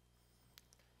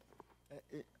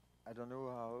 Yeah. I don't know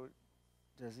how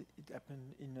does it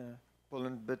happen in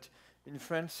Poland, but in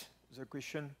France the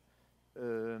question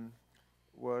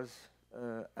was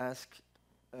asked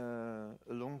a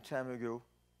long time ago,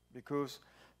 because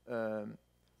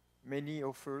many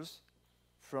offers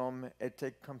from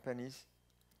edtech companies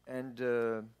and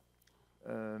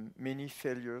many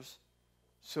failures.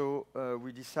 So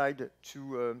we decided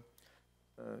to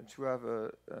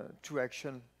have two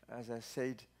action, as I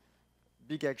said,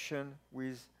 big action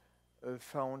with a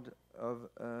fund of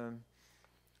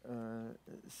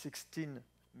 16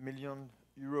 million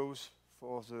euros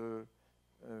for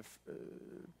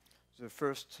the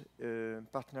first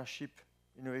partnership,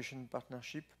 innovation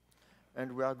partnership,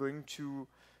 and we are going to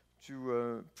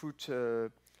put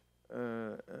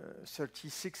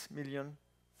 36 million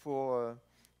for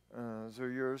the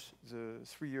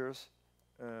 3 years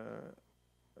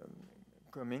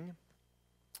coming,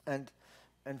 and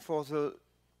for the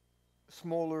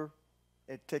smaller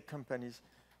tech companies,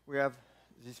 we have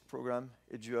this program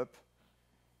EduUp.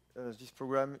 This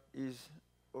program is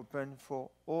open for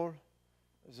all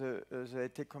the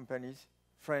tech companies,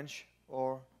 French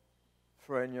or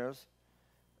foreigners.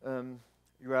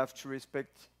 You have to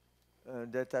respect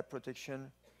data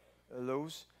protection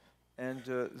laws and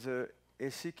the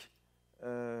ethic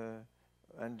and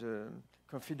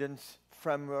confidence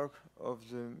framework of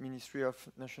the Ministry of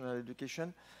National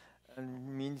Education,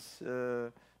 and means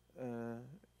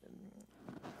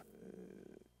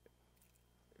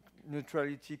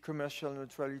neutrality, commercial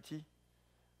neutrality,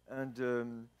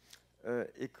 and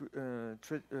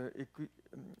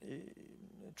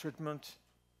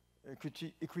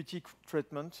equity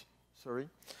treatment, sorry,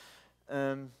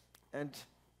 and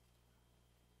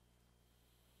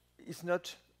it's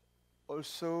not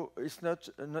also it's not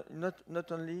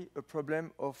only a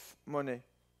problem of money,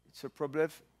 it's a problem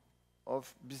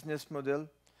of business model,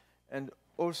 and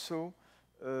also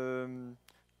to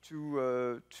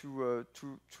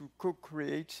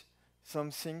co-create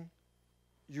something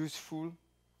useful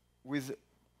with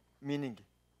meaning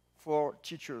for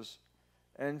teachers.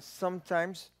 And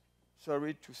sometimes,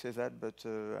 sorry to say that, but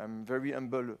I'm very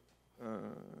humble.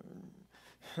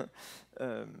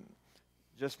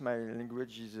 Just my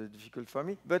language is difficult for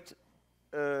me. But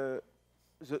the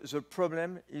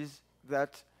problem is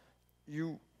that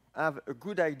you have a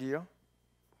good idea,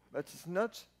 but it's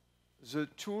not the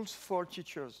tools for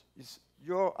teachers. It's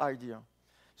your idea.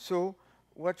 So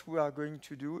what we are going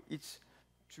to do is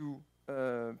to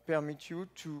permit you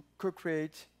to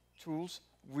co-create tools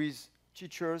with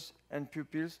teachers and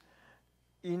pupils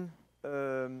in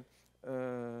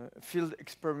field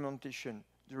experimentation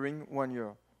during 1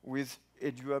 year with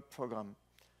EduHub program.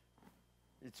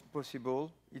 It's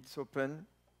possible, it's open,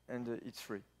 and it's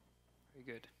free. Very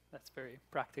good. That's very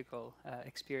practical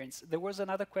experience. There was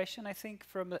another question, I think,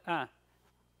 from on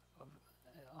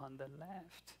the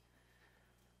left.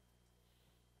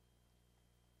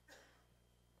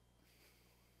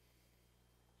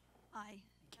 Hi,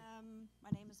 my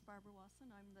name is Barbara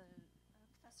Wasson. I'm the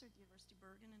professor at the University of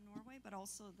Bergen in Norway, but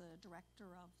also the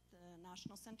director of the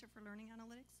National Center for Learning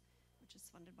Analytics, which is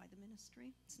funded by the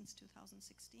ministry since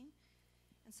 2016.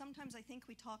 And sometimes I think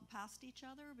we talk past each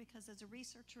other because as a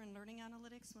researcher in learning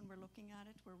analytics, when we're looking at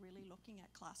it, we're really looking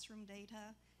at classroom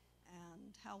data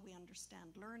and how we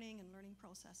understand learning and learning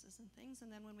processes and things. And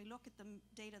then when we look at the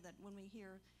data that when we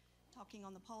hear talking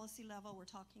on the policy level, we're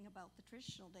talking about the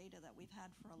traditional data that we've had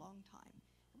for a long time.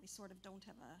 And we sort of don't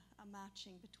have a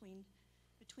matching between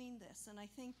this. And I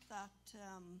think that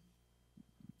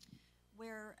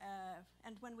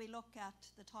and when we look at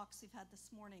the talks we've had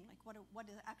this morning, like what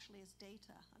actually is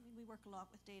data? I mean, we work a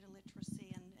lot with data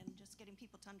literacy and just getting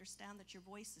people to understand that your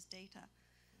voice is data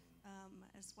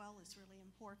as well is really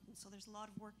important. So there's a lot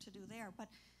of work to do there. But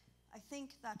I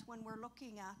think that when we're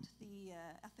looking at the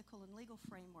ethical and legal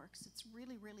frameworks, it's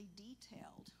really, really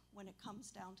detailed when it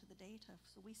comes down to the data.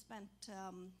 So we spent,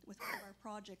 with one of our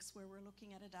projects where we're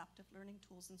looking at adaptive learning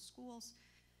tools in schools,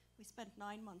 we spent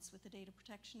 9 months with the Data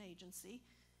Protection Agency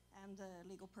and the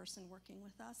legal person working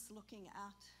with us, looking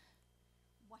at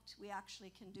what we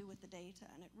actually can do with the data.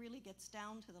 And it really gets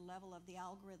down to the level of the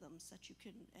algorithms that you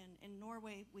can, and in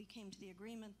Norway, we came to the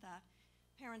agreement that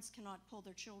parents cannot pull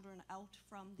their children out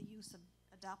from the use of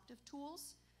adaptive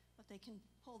tools, but they can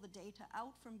pull the data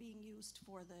out from being used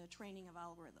for the training of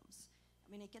algorithms.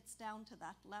 I mean, it gets down to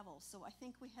that level. So I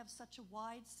think we have such a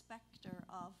wide spectrum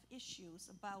of issues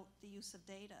about the use of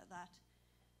data that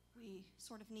we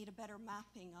sort of need a better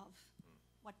mapping of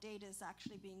what data is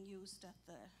actually being used at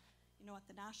the, at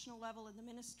the national level in the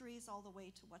ministries, all the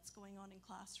way to what's going on in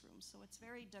classrooms. So it's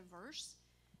very diverse,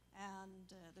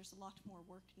 and there's a lot more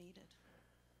work needed.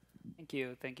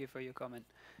 Thank you for your comment.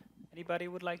 Anybody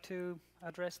would like to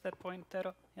address that point,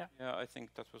 Tero? Yeah. Yeah, I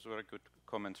think that was a very good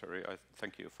commentary. I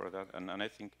thank you for that. And I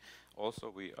think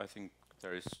also it's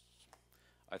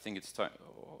time.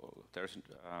 There's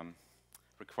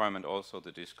requirement also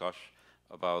to discuss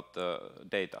about the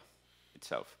data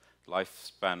itself,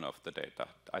 lifespan of the data.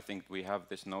 I think we have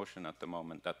this notion at the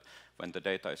moment that when the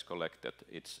data is collected,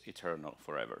 it's eternal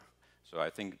forever. So I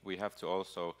think we have to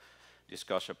also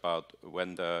discuss about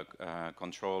when the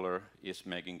controller is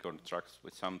making contracts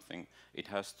with something, it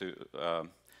has to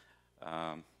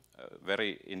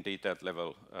very in detailed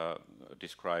level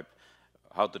describe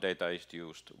how the data is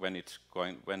used, when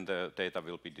the data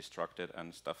will be destructed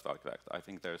and stuff like that. I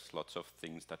think there's lots of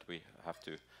things that we have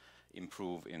to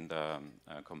improve in the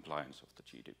compliance of the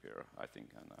GDPR, I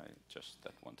think, and I just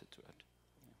wanted to add.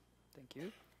 Yeah. Thank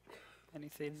you.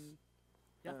 Anything?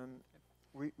 Yeah.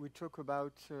 We talk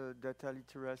about data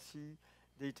literacy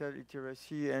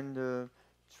and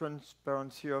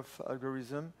transparency of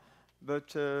algorithm,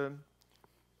 but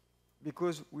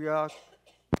because we are,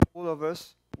 all of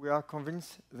us, we are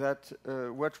convinced that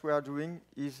what we are doing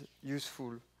is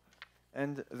useful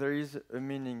and there is a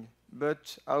meaning.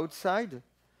 But outside,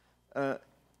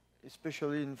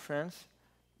 especially in France,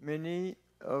 many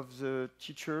of the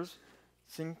teachers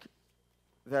think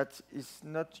that it's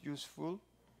not useful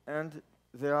and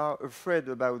they are afraid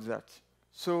about that.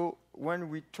 So when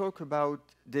we talk about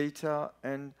data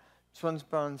and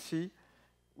transparency,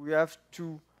 we have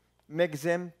to make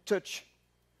them touch,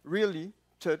 really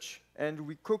touch, and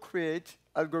we co-create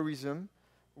algorithm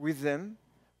with them.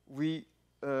 We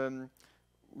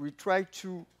try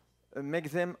to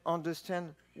make them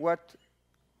understand what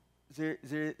they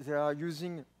are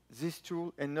using this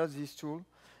tool and not this tool,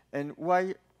 And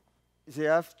why they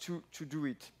have to do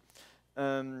it?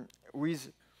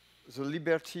 With the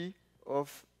liberty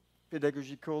of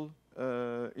pedagogical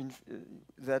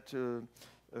that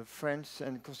French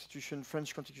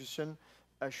constitution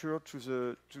assure to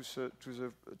the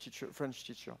teacher, French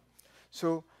teacher.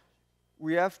 So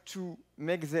we have to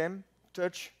make them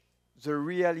touch the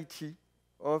reality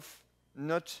of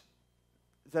not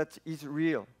that is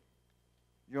real.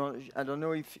 I don't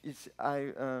know if it's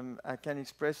I can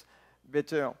express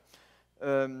better.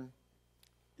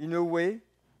 In a way,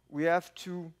 we have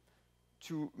to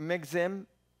make them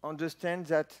understand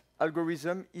that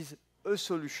algorithm is a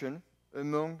solution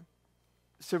among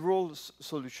several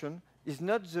solutions. It's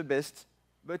not the best,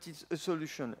 but it's a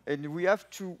solution. And we have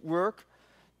to work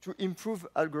to improve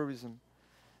algorithm.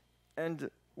 And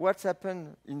what's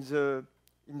happened in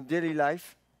daily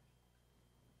life,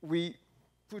 we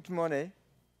put money,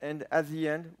 and at the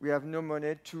end, we have no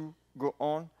money to go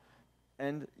on,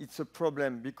 and it's a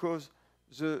problem because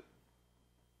the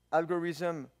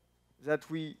algorithm that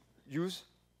we use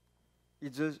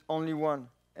is the only one,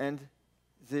 and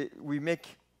we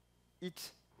make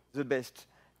it the best,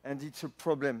 and it's a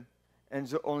problem, and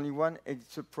the only one, and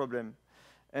it's a problem.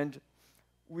 And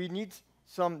we need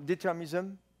some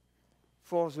determinism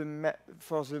for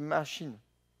the machine.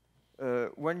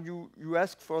 When you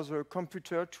ask for the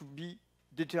computer to be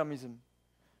determinism,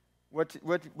 what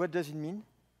does it mean?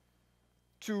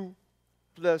 2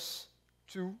 plus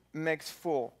 2 makes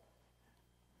 4.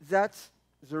 That's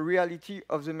the reality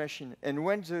of the machine. And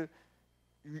when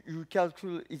you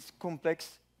calculate it's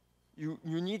complex, you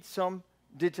need some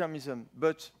determinism.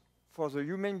 But for the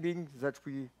human beings that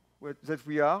we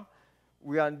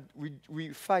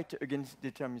fight against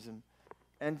determinism.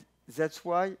 And that's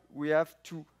why we have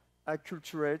to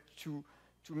acculturate, to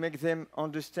make them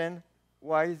understand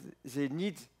why they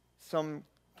need some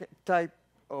type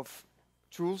of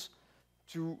tools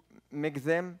to make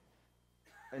them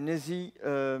an easy,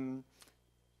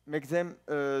 make them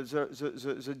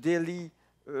the daily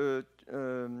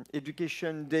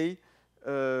education day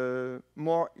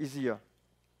more easier.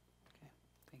 Okay,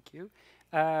 thank you.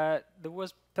 There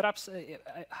was perhaps,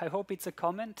 I hope it's a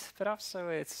comment, perhaps, so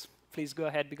it's, please go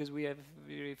ahead because we have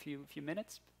very few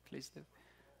minutes. Please do.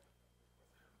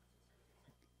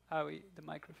 The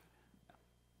microphone.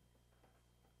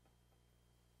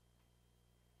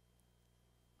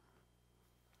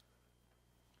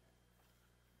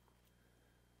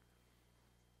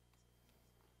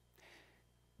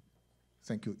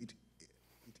 Thank you.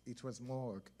 It was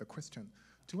more a question.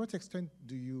 To what extent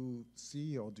do you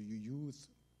see or do you use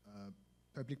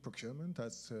public procurement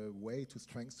as a way to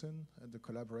strengthen the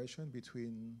collaboration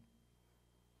between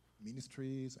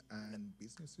ministries and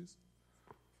businesses?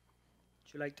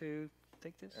 Would you like to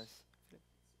take this? Yes.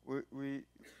 We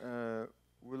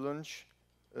launched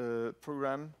a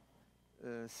program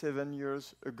 7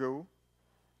 years ago,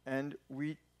 and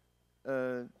we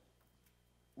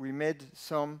made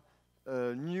some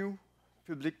new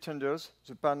public tenders,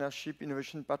 the partnership,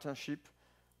 innovation partnership,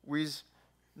 with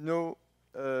no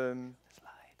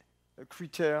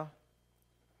criteria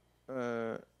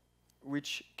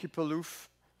which keep aloof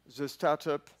the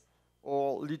startup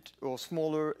or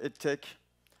smaller edtech.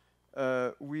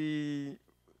 We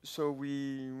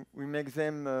make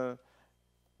them,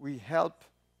 we help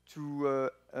to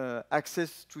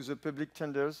access to the public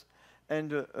tenders,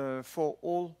 and for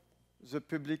all the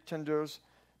public tenders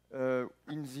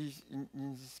in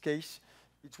this case,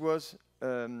 it was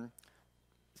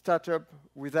startup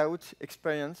without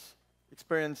experiences.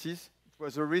 It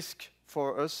was a risk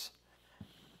for us,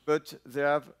 but they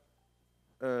have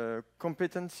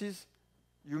competencies,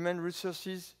 human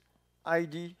resources,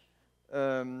 ID,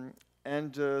 and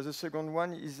the second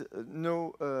one is I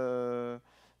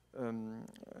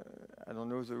don't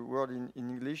know the word in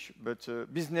English, but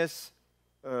business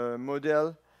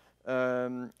model,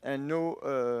 and no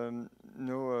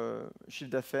chiffre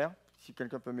d'affaires, si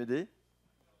quelqu'un peut m'aider.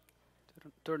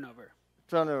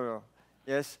 Turnover,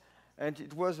 yes. And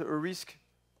it was a risk.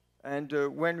 And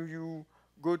when you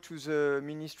go to the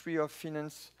Ministry of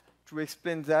Finance to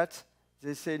explain that,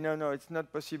 they say, no, it's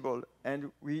not possible.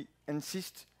 And we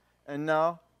insist. And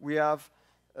now we have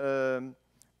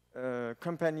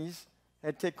companies,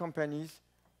 edtech companies,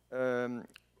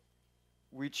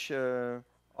 which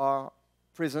are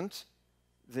present.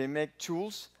 They make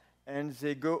tools, and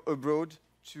they go abroad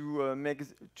to make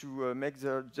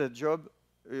their job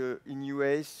in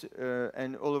US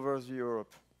and all over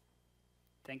Europe.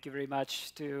 Thank you very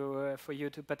much for you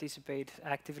to participate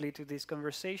actively to this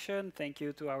conversation. Thank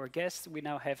you to our guests. We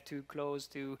now have to close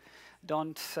to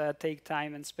don't take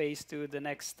time and space to the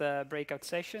next breakout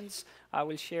sessions. I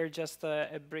will share just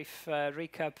a brief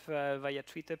recap via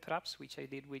Twitter, perhaps, which I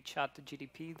did with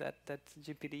ChatGPT,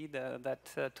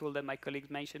 that tool that my colleagues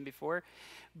mentioned before.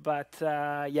 But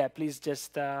yeah, please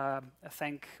just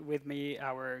thank with me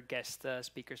our guest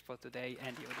speakers for today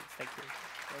and the audience. Thank you.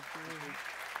 Thank you.